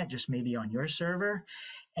installing it, just maybe on your server.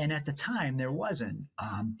 And at the time there wasn't.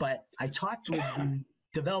 But I talked with the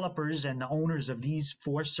developers and the owners of these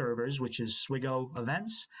 4 servers, which is Swigo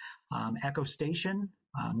Events, Echo Station,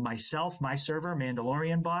 myself, my server,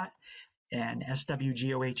 Mandalorian Bot, and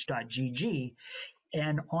swgoh.gg.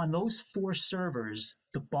 And on those 4 servers,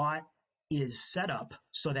 the bot is set up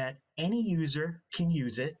so that any user can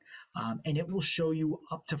use it. And it will show you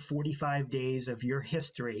up to 45 days of your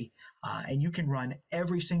history, and you can run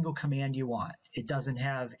every single command you want. It doesn't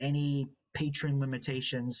have any patron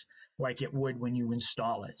limitations like it would when you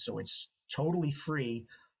install it. So it's totally free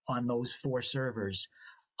on those 4 servers,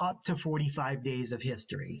 up to 45 days of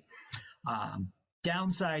history.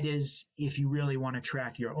 Downside is if you really want to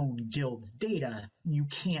track your own guild's data, you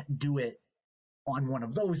can't do it on one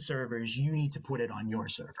of those servers. You need to put it on your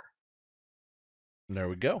server. There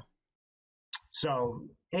we go. So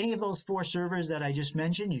any of those 4 servers that I just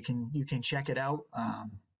mentioned, you can check it out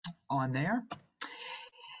on there.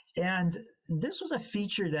 And this was a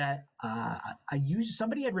feature that I used.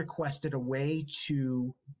 Somebody had requested a way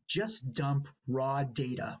to just dump raw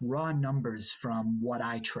data, raw numbers from what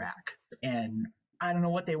I track. And I don't know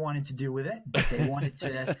what they wanted to do with it, but they wanted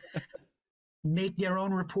to make their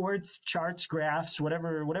own reports, charts, graphs,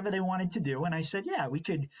 whatever they wanted to do. And I said, yeah, we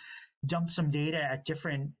could dump some data at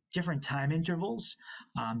different time intervals.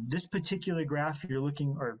 This particular graph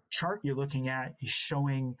chart you're looking at is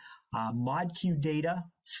showing mod queue data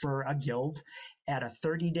for a guild at a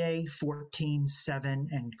 30-day, 14, 7,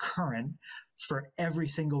 and current for every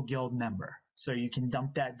single guild member. So you can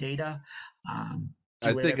dump that data,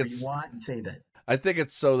 do whatever you want, and save it. I think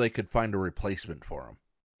it's so they could find a replacement for them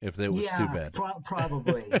if it was too bad.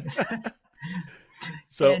 Probably.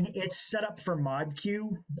 So, and it's set up for mod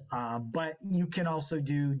queue, but you can also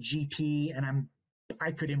do GP, and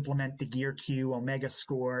I could implement the gear queue, Omega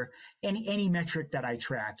score, any metric that I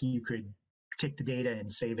track. You could take the data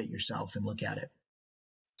and save it yourself and look at it.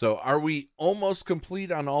 So are we almost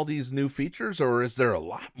complete on all these new features, or is there a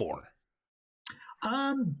lot more?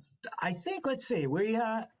 I think, let's see,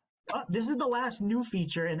 this is the last new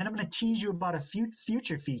feature, and then I'm going to tease you about a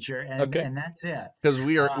future feature, and that's it. Because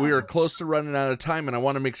we are close to running out of time, and I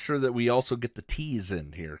want to make sure that we also get the tease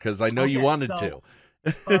in here, because I know you wanted to.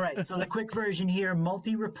 All right, so the quick version here,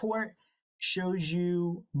 multi-report shows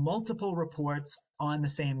you multiple reports on the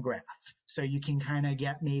same graph. So you can kind of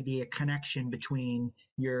get maybe a connection between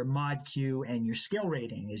your mod queue and your skill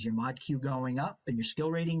rating. Is your mod queue going up and your skill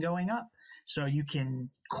rating going up? So you can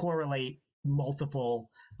correlate multiple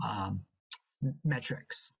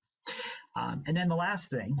metrics. And then the last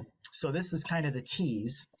thing, so this is kind of the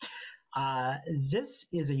tease. This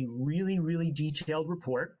is a really, really detailed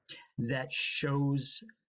report that shows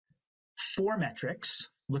 4 metrics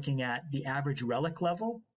looking at the average relic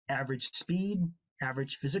level, average speed,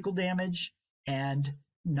 average physical damage, and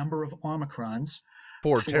number of Omicrons.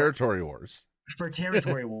 For Territory Wars. For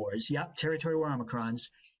Territory Wars, yep, Territory War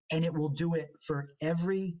Omicrons. And it will do it for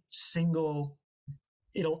every single,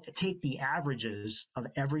 it'll take the averages of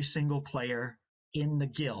every single player in the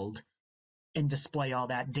guild and display all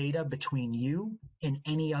that data between you and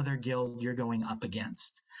any other guild you're going up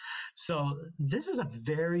against. So this is a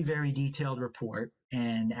very, very detailed report,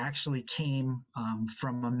 and actually came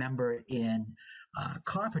from a member in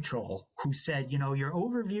Car Patrol who said, your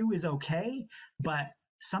overview is okay, but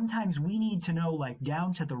sometimes we need to know, like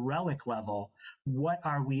down to the relic level, what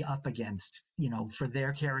are we up against, for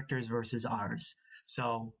their characters versus ours.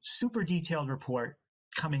 So super detailed report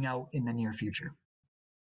coming out in the near future.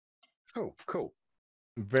 Oh, cool.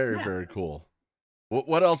 Very, very cool.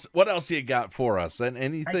 What else you got for us? And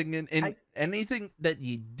anything anything that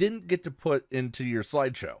you didn't get to put into your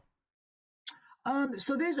slideshow?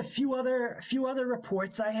 So there's a few other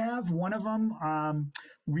reports I have. One of them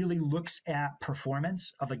really looks at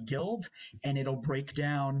performance of a guild, and it'll break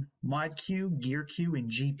down mod queue, gear queue, and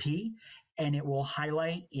GP. And it will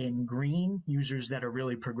highlight in green users that are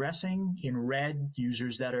really progressing, in red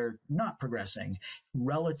users that are not progressing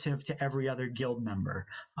relative to every other guild member.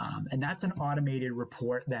 And that's an automated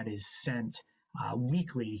report that is sent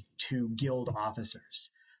weekly to guild officers.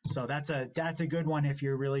 So that's a good one if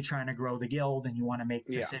you're really trying to grow the guild and you want to make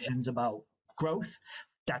decisions about growth.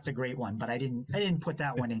 That's a great one, but I didn't put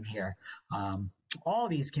that one in here. All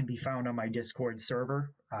these can be found on my Discord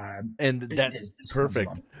server. And that's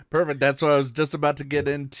perfect. Perfect. That's what I was just about to get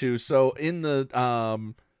into. So in the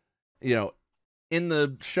in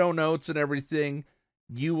the show notes and everything,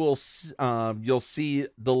 you'll see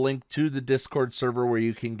the link to the Discord server where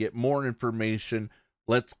you can get more information.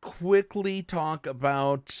 Let's quickly talk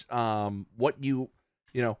about what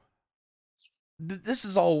this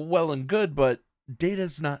is all well and good, but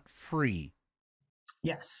data's not free.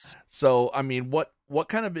 Yes. So, I mean, what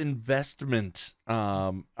kind of investment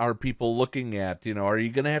are people looking at? Are you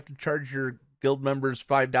going to have to charge your guild members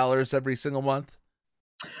 $5 every single month?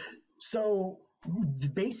 So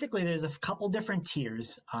basically, there's a couple different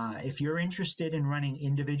tiers. If you're interested in running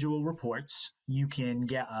individual reports, you can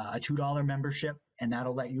get a $2 membership, and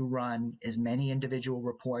that'll let you run as many individual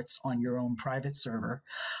reports on your own private server.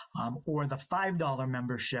 Or the $5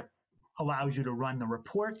 membership allows you to run the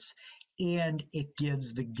reports, and it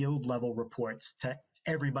gives the guild level reports to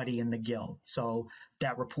everybody in the guild. So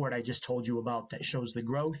that report I just told you about that shows the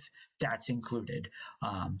growth, that's included.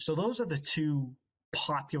 So those are the two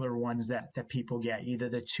popular ones that people get. Either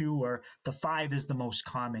the 2 or the 5 is the most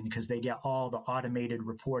common because they get all the automated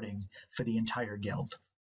reporting for the entire guild.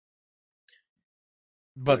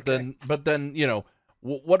 But then,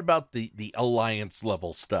 what about the alliance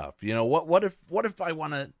level stuff? What if I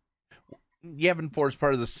want to? Yavin 4 is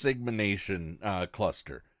part of the Sigma Nation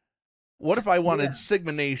cluster. What if I wanted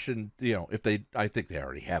Sigma Nation? I think they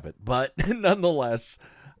already have it, but nonetheless,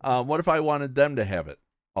 what if I wanted them to have it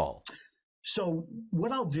all? So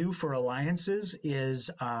what I'll do for alliances is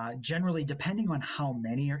generally, depending on how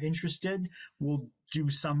many are interested, we'll do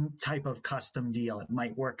some type of custom deal. It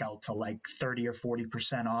might work out to like 30 or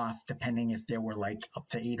 40% off, depending if there were like up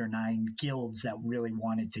to 8 or 9 guilds that really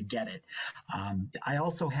wanted to get it. I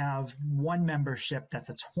also have one membership that's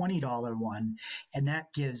a $20 one, and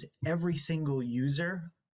that gives every single user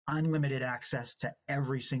unlimited access to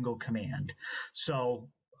every single command. So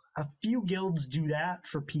a few guilds do that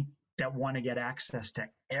for people that want to get access to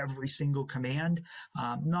every single command.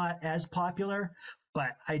 Not as popular,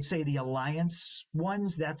 but I'd say the alliance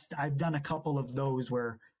ones, I've done a couple of those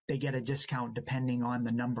where they get a discount depending on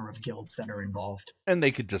the number of guilds that are involved. And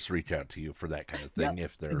they could just reach out to you for that kind of thing. Yep,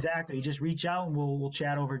 if they're exactly. Just reach out and we'll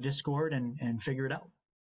chat over Discord and figure it out.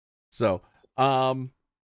 So,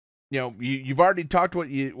 you've already talked what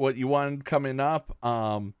you want coming up.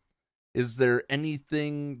 Is there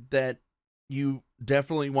anything that you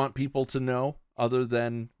definitely want people to know other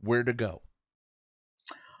than where to go?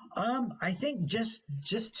 I think just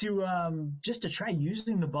to try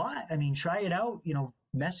using the bot. I mean, try it out.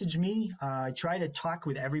 Message me. I try to talk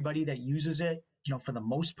with everybody that uses it for the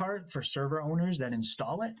most part, for server owners that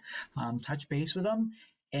install it, touch base with them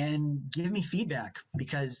and give me feedback,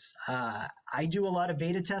 because I do a lot of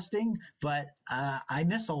beta testing, but I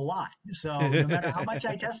miss a lot. So no matter how much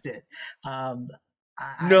I test it, I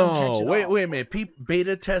don't catch it all. Wait a minute.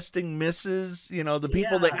 Beta testing misses, the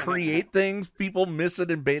people that create things, people miss it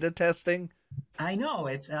in beta testing. I know,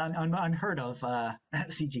 it's unheard of,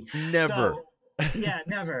 CG. Never.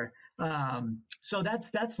 Never. So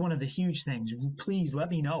that's one of the huge things. Please let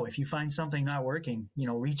me know if you find something not working.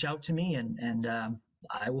 Reach out to me and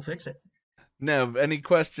I will fix it. Nev, any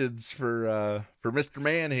questions for Mr.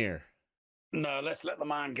 Mhann here? No, let's let the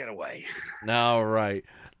man get away. All right.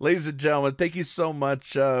 Ladies and gentlemen, thank you so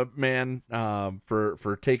much, Mhann,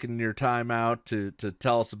 for taking your time out to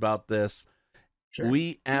tell us about this. Sure.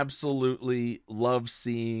 We absolutely love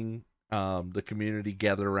seeing the community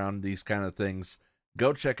gather around these kind of things.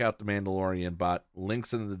 Go check out the Mandalorian bot.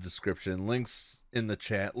 Links in the description, links in the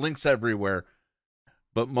chat, links everywhere.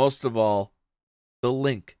 But most of all, the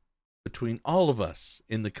link between all of us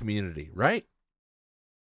in the community, right?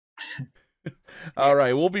 All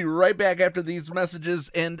right, we'll be right back after these messages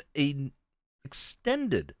and an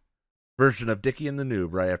extended version of Dickie and the Noob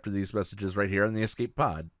right after these messages right here on the Escape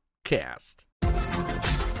Podcast.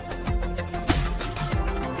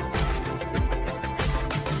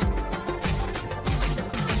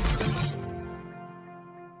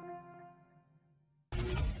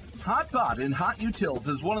 HotBot in Hot Utils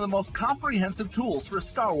is one of the most comprehensive tools for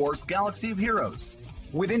Star Wars Galaxy of Heroes.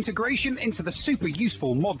 With integration into the super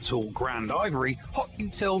useful mod tool Grand Ivory, Hot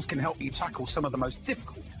Utils can help you tackle some of the most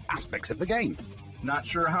difficult aspects of the game. Not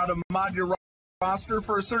sure how to mod your roster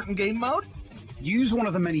for a certain game mode? Use one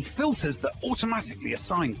of the many filters that automatically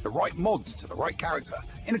assigns the right mods to the right character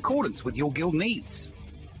in accordance with your guild needs.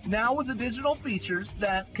 Now with the digital features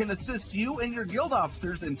that can assist you and your guild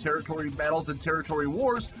officers in territory battles and territory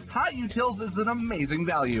wars, Hot Utils is an amazing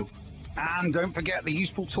value. And don't forget the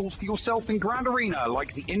useful tools for yourself in Grand Arena,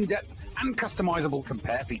 like the in-depth and customizable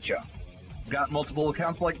compare feature. Got multiple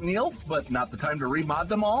accounts like Neil, but not the time to remod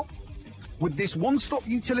them all? With this one-stop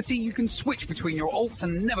utility, you can switch between your alts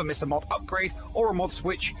and never miss a mod upgrade or a mod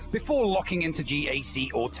switch before locking into GAC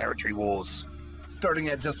or territory wars. Starting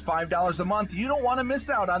at just $5 a month, you don't want to miss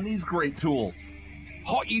out on these great tools.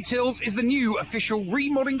 Hot Utils is the new official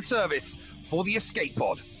remodding service for the Escape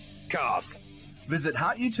Pod cast. Visit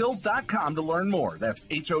hotutils.com to learn more. That's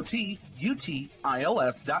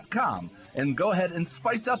HOTUTILS.com. And go ahead and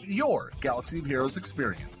spice up your Galaxy of Heroes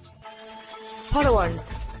experience. Podawans,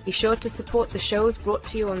 be sure to support the shows brought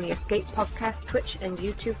to you on the Escape Podcast Twitch and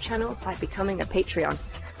YouTube channel by becoming a Patreon.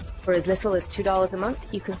 For as little as $2 a month,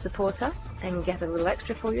 you can support us and get a little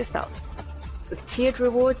extra for yourself. With tiered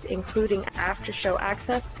rewards, including after-show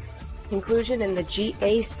access, inclusion in the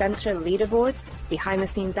GA Center leaderboards,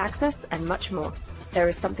 behind-the-scenes access, and much more. There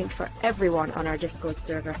is something for everyone on our Discord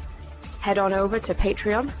server. Head on over to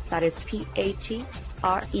Patreon, that is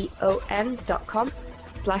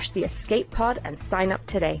patreon.com/The Escape Pod, and sign up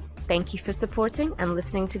today. Thank you for supporting and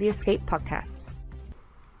listening to the Escape Podcast.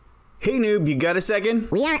 Hey noob, you got a second?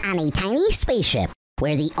 We are on a tiny spaceship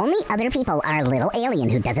where the only other people are a little alien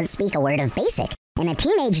who doesn't speak a word of basic. In a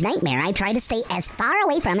teenage nightmare, I try to stay as far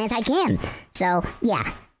away from as I can. So,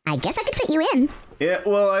 yeah, I guess I could fit you in. Yeah,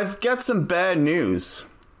 well, I've got some bad news.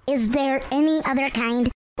 Is there any other kind?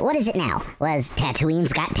 What is it now? Was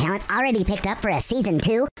Tatooine's Got Talent already picked up for a season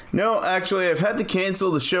 2? No, actually, I've had to cancel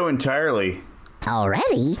the show entirely.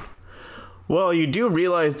 Already? Well, you do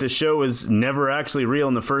realize the show was never actually real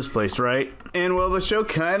in the first place, right? And well, the show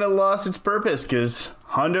kind of lost its purpose because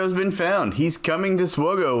Hondo's been found. He's coming to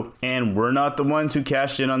Swogo, and we're not the ones who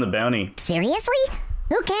cashed in on the bounty. Seriously?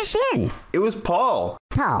 Who cashed in? It was Paul.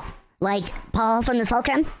 Paul? Like Paul from the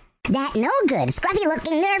Fulcrum? That no good,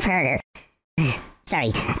 scruffy-looking nerf herder.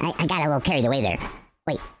 Sorry, I got a little carried away there.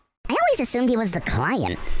 Wait, I always assumed he was the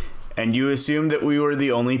client. And you assumed that we were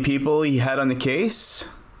the only people he had on the case?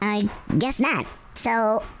 I guess not.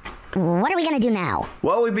 So, what are we gonna do now?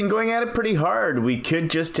 Well, we've been going at it pretty hard. We could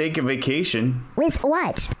just take a vacation. With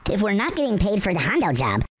what? If we're not getting paid for the Hondo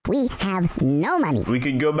job, we have no money. We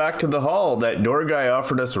could go back to the hall. That door guy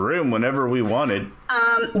offered us a room whenever we wanted.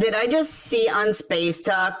 Did I just see on Space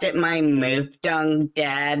Talk that my Moofdung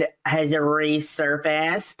dad has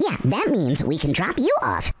resurfaced? Yeah, that means we can drop you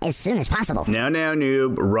off as soon as possible. Now,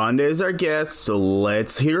 noob. Rhonda is our guest, so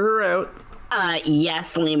let's hear her out.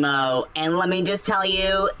 Yes, Limo. And let me just tell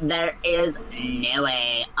you, there is no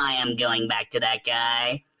way I am going back to that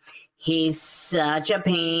guy. He's such a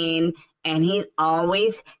pain, and he's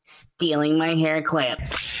always stealing my hair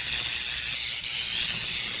clips.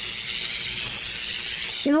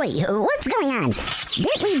 Wait, what's going on?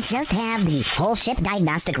 Didn't we just have the whole ship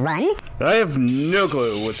diagnostic run? I have no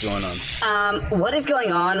clue what's going on. What is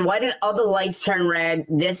going on? Why did all the lights turn red?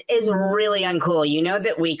 This is really uncool. You know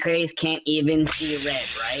that Weekrays can't even see red,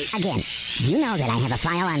 right? Again, you know that I have a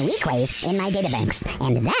file on Weekrays in my databanks,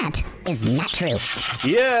 and that is not true.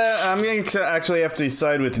 Yeah, I'm going to actually have to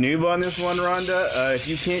side with Noob on this one, Rhonda. If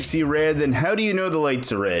you can't see red, then how do you know the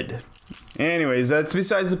lights are red? Anyways, that's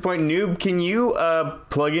besides the point. Noob, can you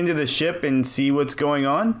plug into the ship and see what's going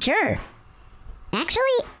on? Sure.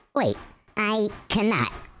 Actually, wait, I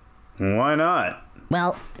cannot. Why not?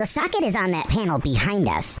 Well, the socket is on that panel behind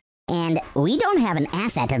us, and we don't have an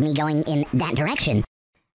asset of me going in that direction.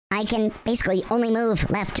 I can basically only move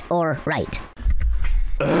left or right.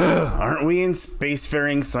 Aren't we in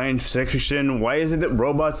spacefaring science fiction? Why is it that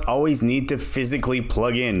robots always need to physically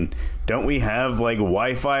plug in? Don't we have, like,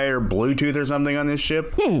 Wi-Fi or Bluetooth or something on this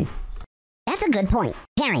ship? That's a good point.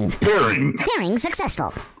 Pairing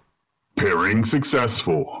successful. Pairing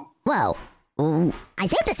successful. Whoa. I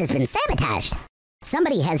think this has been sabotaged.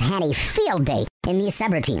 Somebody has had a field day in these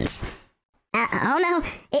subroutines. Oh no,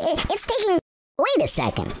 it's taking... Wait a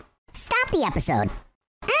second. Stop the episode.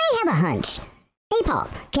 I have a hunch. Hey, Paul,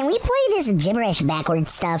 can we play this gibberish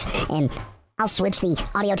backwards stuff, and I'll switch the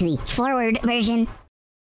audio to the forward version?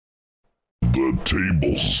 The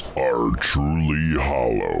tables are truly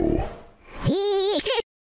hollow.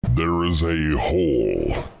 There is a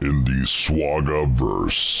hole in the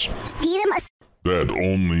Swagaverse that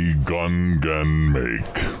only Gun can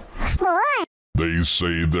make. What? They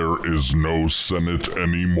say there is no Senate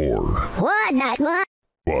anymore. What?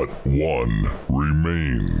 But one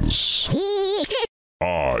remains.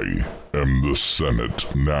 I am the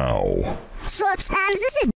Senate now.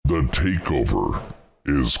 The takeover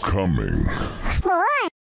is coming. What?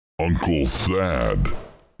 Uncle Thad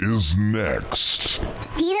is next.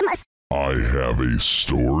 I have a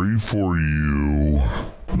story for you.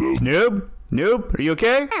 Noob, are you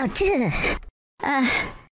okay? Yeah,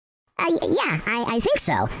 I think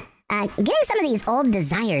so. Getting some of these old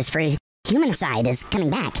desires for human side is coming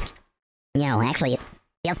back. You know, actually, it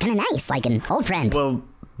feels kind of nice, like an old friend. Well,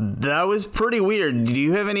 that was pretty weird. Do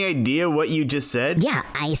you have any idea what you just said? Yeah,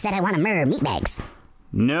 I said I want to murder meatbags.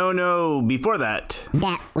 No, before that.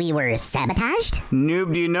 That we were sabotaged?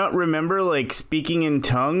 Noob, do you not remember, like, speaking in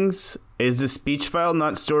tongues? Is the speech file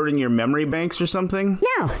not stored in your memory banks or something?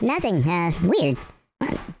 No, nothing. Weird.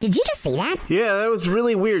 Did you just see that? Yeah, that was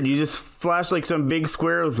really weird. You just flashed like some big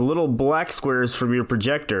square with little black squares from your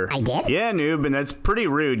projector. I did? Yeah, Noob, and that's pretty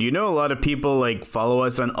rude. You know a lot of people, like, follow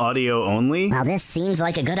us on audio only? Well, this seems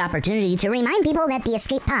like a good opportunity to remind people that the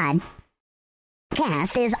Escape Pod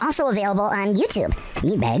cast is also available on YouTube.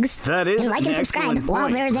 Meatbags. That is can like and subscribe point. while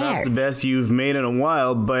they're there. That's the best you've made in a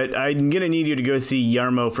while, but I'm gonna need you to go see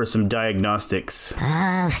Yarmo for some diagnostics.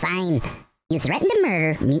 Fine. You threatened to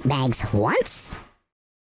murder Meatbags once?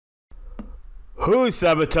 Who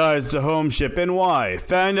sabotaged the home ship and why?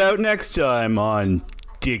 Find out next time on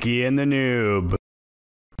Dickie and the Noob.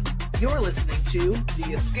 You're listening to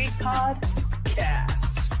the Escape Pod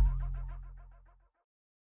Cast.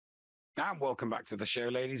 And welcome back to the show,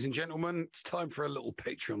 ladies and gentlemen. It's time for a little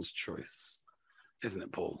Patreon's choice, isn't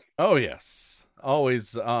it, Paul? Oh yes,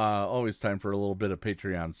 always time for a little bit of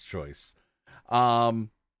Patreon's choice.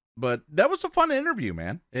 But that was a fun interview,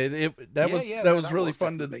 man. That was really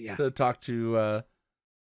fun to talk to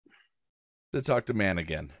Mhann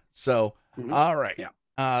again. So, all right. Yeah.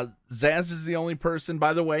 Zaz is the only person,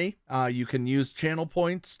 by the way. You can use channel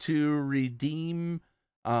points to redeem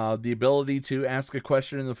the ability to ask a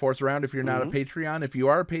question in the fourth round if you're not a Patreon. If you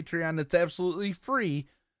are a Patreon, it's absolutely free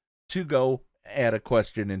to go add a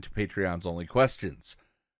question into Patreon's only questions.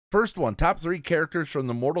 First one, top 3 characters from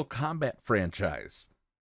the Mortal Kombat franchise.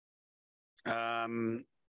 Oh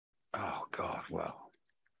God. Well,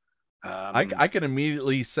 I can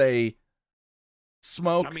immediately say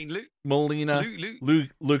Smoke. I mean, Melina,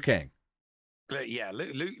 Liu Kang. Yeah,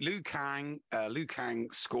 Liu Kang,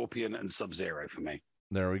 Scorpion, and Sub-Zero for me.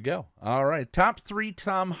 There we go. All right, top 3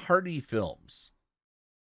 Tom Hardy films.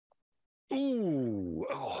 Ooh,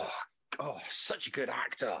 such a good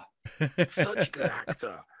actor. Such a good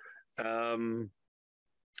actor.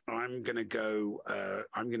 I'm gonna go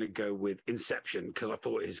with Inception because I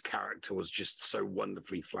thought his character was just so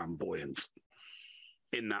wonderfully flamboyant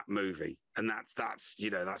in that movie, and that's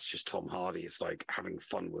just Tom Hardy. It's like having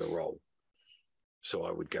fun with a role. So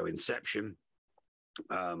I would go Inception.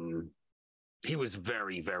 He was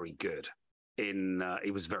very, very good in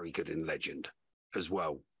Legend as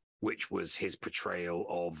well, which was his portrayal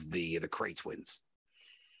of the Cray twins,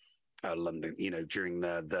 London. During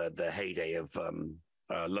the heyday of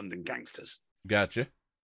London Gangsters. Gotcha.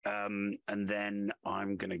 And then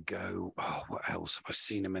I'm gonna go. Oh, what else have I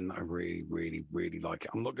seen him in that I really, really, really like?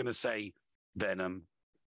 I'm not gonna say Venom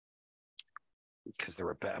because there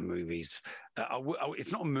are better movies.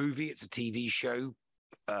 It's not a movie; it's a TV show,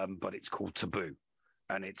 but it's called Taboo,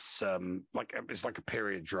 and it's like a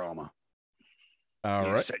period drama.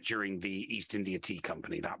 All right. Set during the East India Tea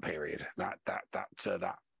Company, that period, that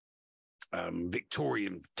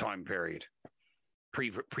Victorian time period.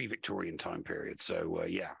 Pre-Victorian time period. So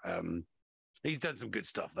he's done some good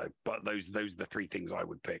stuff though. But those are the three things I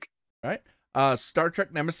would pick. All right. Star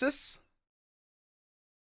Trek Nemesis,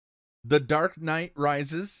 The Dark Knight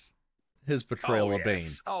Rises, his portrayal of Bane.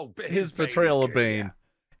 Oh, his portrayal of Bane,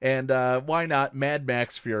 and why not Mad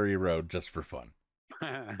Max Fury Road just for fun?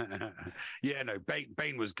 Yeah, no,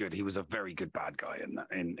 Bane was good. He was a very good bad guy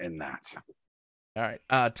in that. All right.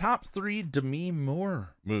 Top 3 Demi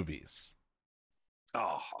Moore movies.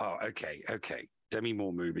 Oh, okay. Demi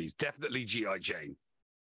Moore movies. Definitely G.I. Jane.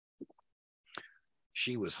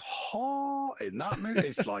 She was hot in that movie.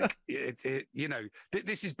 It's like,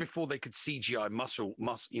 this is before they could CGI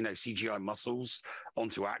CGI muscles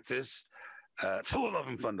onto actors. It's all love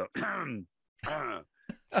and thunder.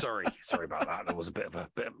 Sorry about that. There was a bit of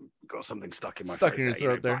got something stuck in my throat. Stuck in your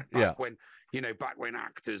throat there. Back when, back when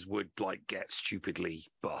actors would like get stupidly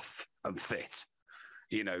buff and fit.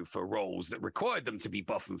 For roles that required them to be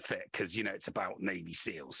buff and fit, because it's about Navy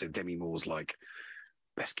SEALs. So Demi Moore's like,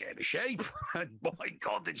 let's get into shape. And my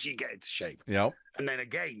God, did she get into shape? Yep. And then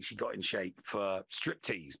again, she got in shape for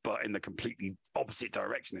striptease, but in the completely opposite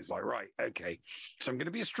direction. It's like, right, okay, so I'm going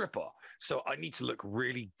to be a stripper. So I need to look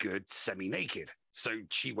really good semi-naked. So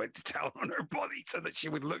she went to town on her body so that she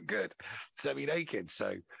would look good semi-naked.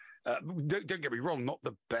 So don't get me wrong, not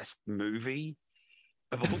the best movie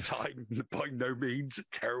of all time, by no means.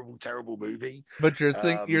 Terrible movie. But you're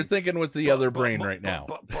thinking with the other brain right now.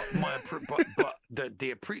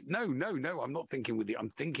 No, I'm not thinking with the.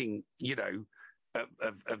 I'm thinking,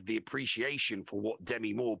 of the appreciation for what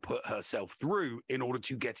Demi Moore put herself through in order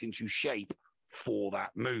to get into shape for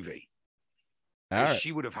that movie. Right.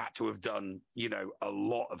 She would have had to have done, a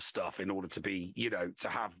lot of stuff in order to be, to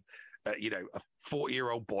have, a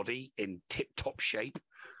 40-year-old body in tip-top shape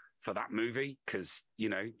for that movie, because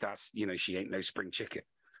that's she ain't no spring chicken.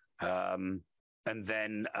 And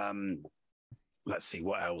then let's see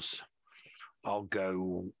what else. I'll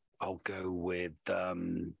go with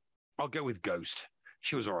Ghost.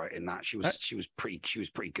 She was all right in that. She was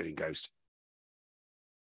pretty good in Ghost.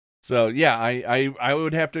 So yeah, I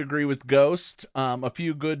would have to agree with Ghost. A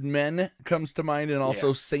Few Good Men comes to mind, and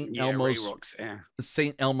also St.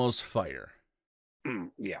 Elmo's Fire.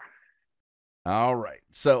 Yeah. All right.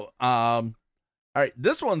 So, all right,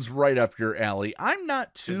 this one's right up your alley. I'm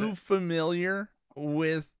not too familiar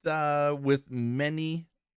with many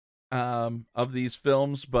of these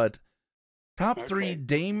films, but top 3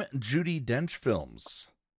 Dame Judi Dench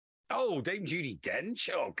films. Oh, Dame Judi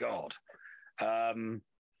Dench. Oh God.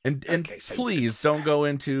 And please don't go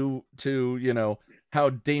into how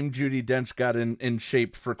Dame Judi Dench got in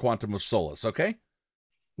shape for Quantum of Solace, okay?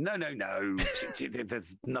 No.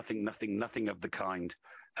 There's nothing of the kind.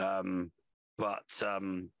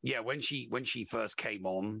 When she first came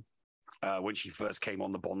on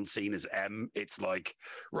the Bond scene as M, it's like,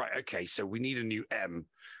 right, okay, so we need a new M.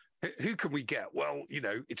 Who can we get? Well,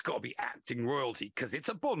 it's got to be acting royalty because it's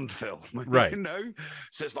a Bond film, right?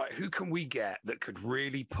 So it's like, who can we get that could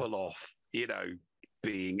really pull off,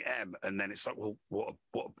 being M? And then it's like, well,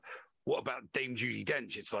 what about Dame Judi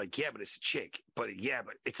Dench? It's like, yeah, but it's a chick. But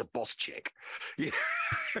it's a boss chick. Yeah,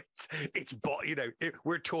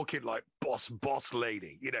 we're talking like boss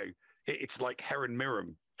lady. It's like Helen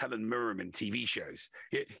Mirren in TV shows.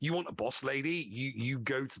 You want a boss lady, you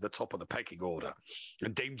go to the top of the pecking order,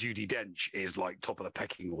 and Dame Judi Dench is like top of the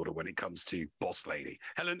pecking order when it comes to boss lady.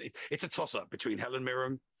 It's a toss up between Helen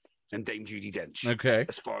Mirren and Dame Judi Dench. Okay,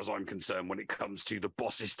 as far as I'm concerned, when it comes to the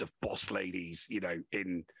bossest of boss ladies,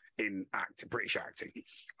 in British acting.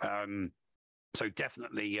 So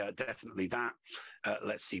definitely that.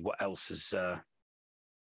 Let's see what else has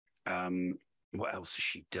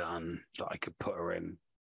she done that I could put her in.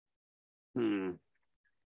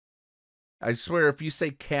 I swear, if you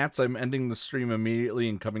say Cats, I'm ending the stream immediately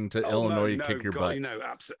and coming to Illinois to kick your butt. No,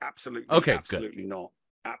 absolutely. Okay, absolutely good. Not.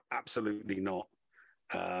 Absolutely not.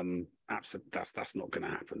 That's not going to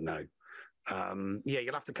happen. No.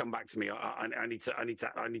 You'll have to come back to me. I need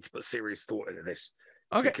to put serious thought into this.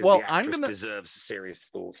 Okay, well, the actress deserves serious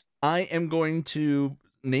thought. I am going to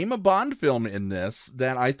name a Bond film in this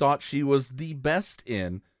that I thought she was the best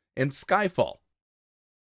in Skyfall.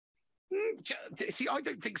 See, I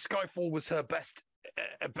don't think Skyfall was her best.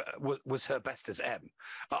 Was her best as M.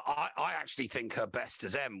 I actually think her best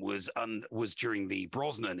as M was during the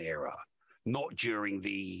Brosnan era, not during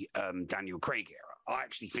the Daniel Craig era. I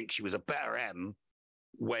actually think she was a better M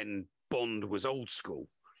when Bond was old school,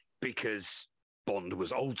 because Bond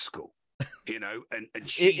was old school, you know. And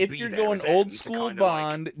if you're going old school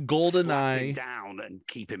Bond, like GoldenEye down and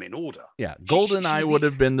keep him in order. Yeah, GoldenEye would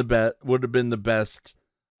have been the best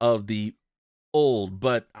of the old,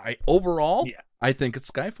 but overall, I think it's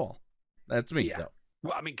Skyfall. That's me, though.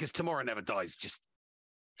 Well, I mean, because Tomorrow Never Dies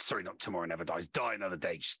not Tomorrow Never Dies, Die Another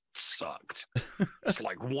Day just sucked. It's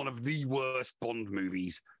like one of the worst Bond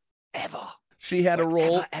movies ever. She had a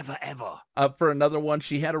role ever. For another one,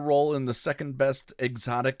 she had a role in the second best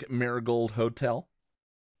exotic Marigold Hotel.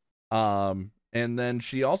 And then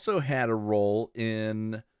she also had a role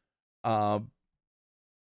in A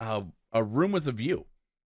Room with a View.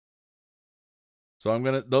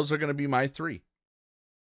 So those are gonna be my three.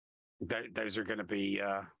 Those are gonna be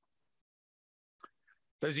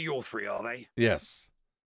those are your three, are they? Yes.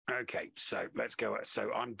 Okay, so let's go.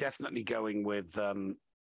 So I'm definitely going with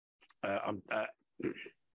I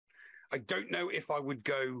don't know if I would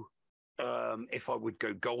go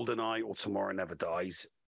GoldenEye or Tomorrow Never Dies.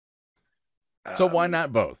 So why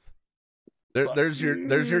not both? There's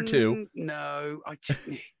your two. No,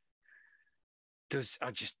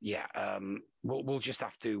 we'll just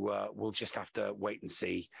have to wait and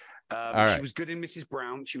see. Right. She was good in Mrs.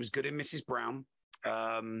 Brown. She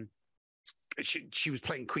was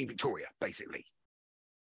playing Queen Victoria, basically.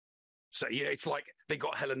 So yeah, it's like they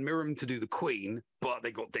got Helen Mirren to do the Queen, but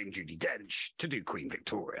they got Dame Judi Dench to do Queen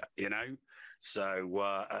Victoria. You know, so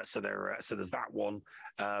there's that one.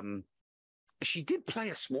 She did play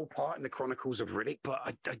a small part in the Chronicles of Riddick, but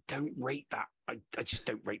I don't rate that. I just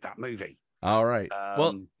don't rate that movie. All right.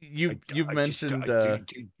 Well, you've mentioned. I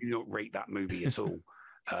do not rate that movie at all.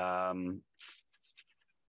 I'm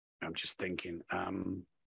just thinking.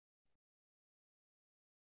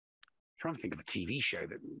 Trying to think of a TV show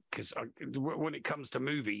because when it comes to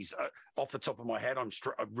movies, off the top of my head, I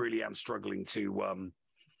really am struggling to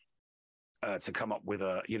come up with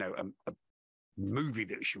a movie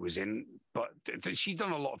that she was in. But she's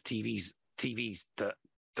done a lot of TVs that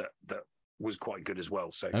was quite good as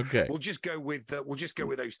well. So okay, we'll just go with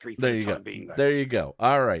those three for there the you time go. being. Though. There you go.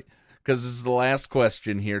 All right, because this is the last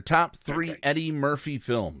question here. Top three Eddie Murphy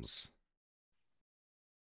films.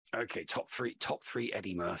 Okay, top three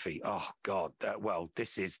Eddie Murphy. Oh God, well,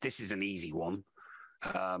 this is an easy one.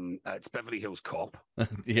 It's Beverly Hills Cop.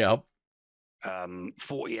 Yep.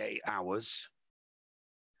 48 Hours,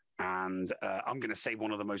 and I'm going to say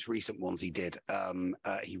one of the most recent ones he did.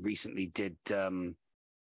 He recently did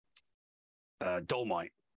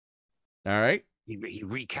Dolomite. All right. He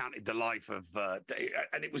recounted the life of,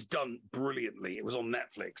 and it was done brilliantly. It was on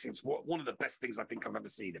Netflix. It's one of the best things I think I've ever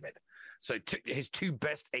seen of it. So his two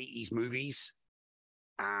best 80s movies,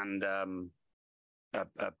 and a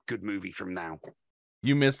good movie from now.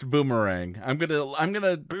 You missed Boomerang. I'm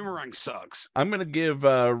gonna. Boomerang sucks. I'm gonna give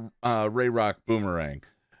Ray Rock Boomerang.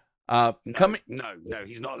 No,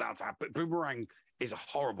 he's not allowed to have. But Boomerang is a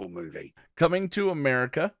horrible movie. Coming to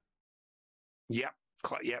America. Yep,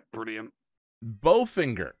 brilliant.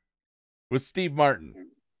 Bowfinger with Steve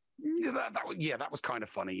Martin. That was kind of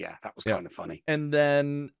funny. Yeah, that was kind of funny. And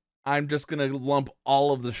then I'm just gonna lump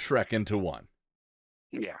all of the Shrek into one.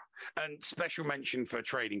 Yeah, and special mention for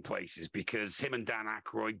Trading Places, because him and Dan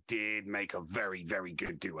Aykroyd did make a very, very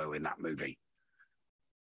good duo in that movie.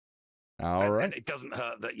 All right. And it doesn't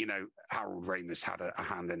hurt that Harold Ramis had a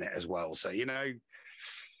hand in it as well. So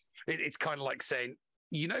it's kind of like saying,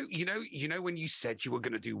 when you said you were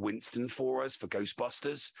going to do Winston for us for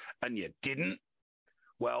Ghostbusters and you didn't.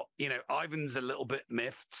 Well, Ivan's a little bit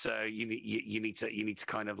miffed, so you need to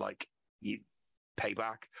kind of like pay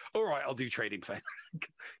back. All right, I'll do Trading Places,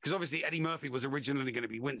 because obviously Eddie Murphy was originally going to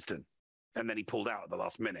be Winston, and then he pulled out at the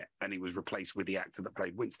last minute, and he was replaced with the actor that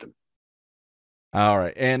played Winston. All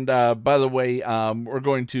right, and by the way, we're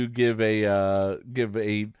going to give a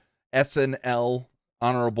SNL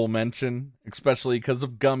honorable mention, especially because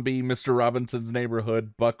of Gumby, Mr. Robinson's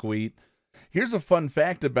Neighborhood, Buckwheat. Here's a fun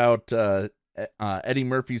fact about Eddie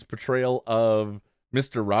Murphy's portrayal of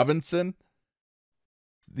Mr. Robinson.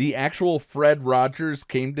 The actual Fred Rogers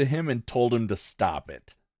came to him and told him to stop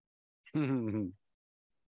it.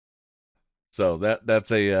 So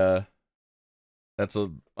that's a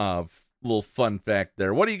little fun fact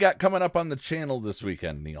there. What do you got coming up on the channel this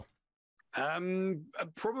weekend, Neil?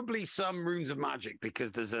 Probably some Runes of Magic,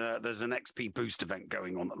 because there's an XP boost event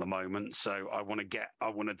going on at the moment. So I want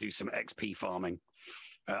to do some XP farming.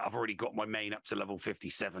 I've already got my main up to level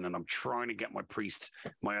 57, and I'm trying to get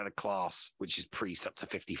my other class, which is priest, up to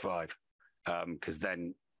 55. Because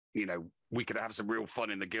then, we could have some real fun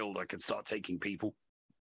in the guild. I could start taking people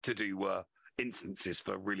to do instances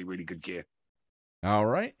for really, really good gear. All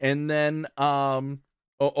right. And then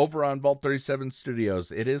over on Vault 37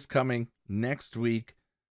 Studios, it is coming next week.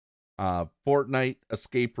 Fortnite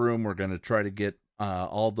Escape Room. We're going to try to get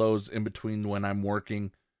all those in between when I'm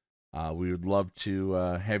working. We would love to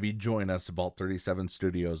have you join us at Vault 37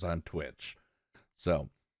 Studios on Twitch. So,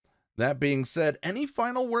 that being said, any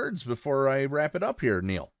final words before I wrap it up here,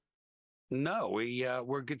 Neil? No,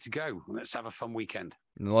 we're good to go. Let's have a fun weekend.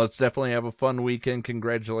 Let's definitely have a fun weekend.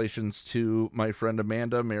 Congratulations to my friend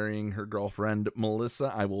Amanda marrying her girlfriend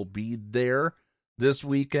Melissa. I will be there this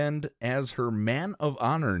weekend as her man of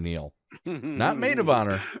honor, Neil. Not maid of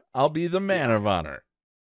honor. I'll be the man of honor.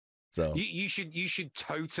 So you should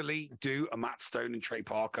totally do a Matt Stone and Trey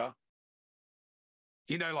Parker.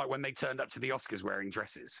 Like when they turned up to the Oscars wearing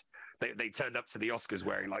dresses. They turned up to the Oscars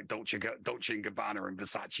wearing like Dolce & Gabbana and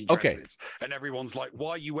Versace dresses. Okay. And everyone's like, why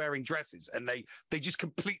are you wearing dresses? And they just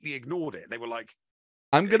completely ignored it. They were like,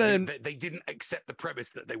 they didn't accept the premise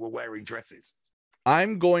that they were wearing dresses.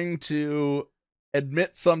 I'm going to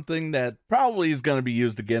admit something that probably is going to be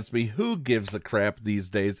used against me. Who gives a crap these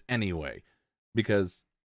days anyway? Because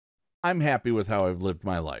I'm happy with how I've lived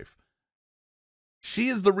my life. She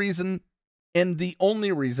is the reason and the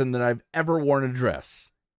only reason that I've ever worn a dress.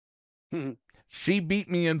 She beat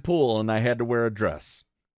me in pool and I had to wear a dress.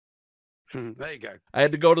 There you go. I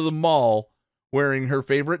had to go to the mall wearing her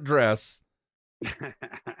favorite dress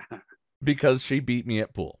because she beat me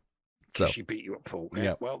at pool. So she beat you at pool. Yeah.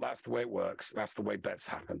 Yep. Well, that's the way it works. That's the way bets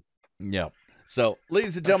happen. Yeah. So,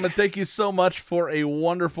 ladies and gentlemen, thank you so much for a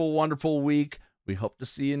wonderful, wonderful week. We hope to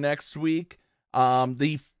see you next week.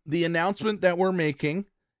 The announcement that we're making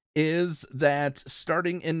is that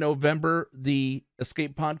starting in November, the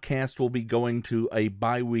Escape Podcast will be going to a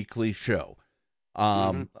bi-weekly show.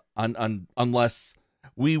 Unless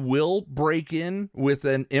we will break in with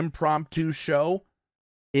an impromptu show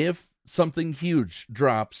if something huge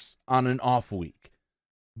drops on an off week.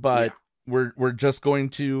 But we're just going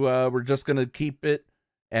to keep it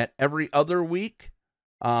at every other week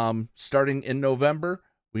starting in November.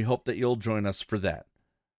 We hope that you'll join us for that.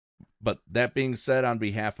 But that being said, on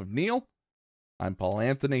behalf of Neil, I'm Paul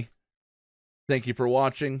Anthony. Thank you for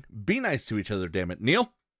watching. Be nice to each other, damn it.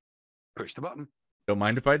 Neil? Push the button. Don't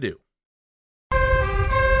mind if I do.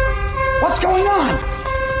 What's going on?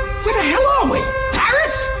 Where the hell are we?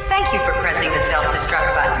 Paris? Thank you for pressing the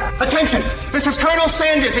self-destruct button. Attention! This is Colonel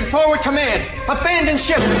Sanders in forward command. Abandon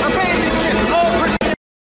ship! Abandon ship! All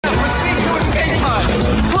proceed to escape pods.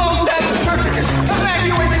 Close down the circuits.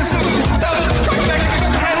 Evacuate the city. Self-destruct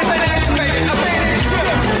mechanism has been activated. Abandon ship!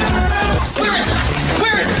 Where is it?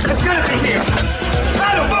 Where is it? It's gonna be here.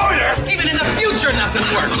 Out of order! Even in the future, nothing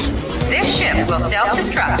works. This ship will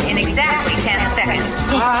self-destruct in exactly 10 seconds.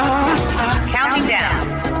 Counting down.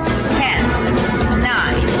 10,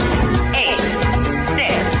 9, 8,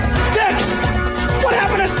 6. 6! What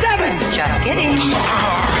happened to 7? Just kidding. 3, 2,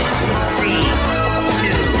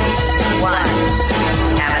 1.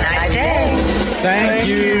 Have a nice day. Thank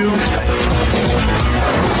you.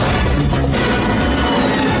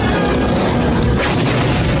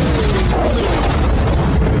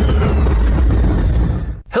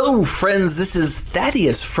 Hello, friends. This is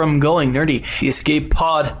Thaddeus from Going Nerdy. The Escape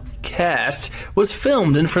Podcast was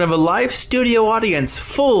filmed in front of a live studio audience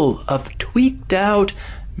full of tweaked out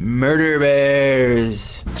murder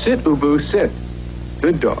bears. Sit, Ubu, sit.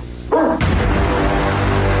 Good dog.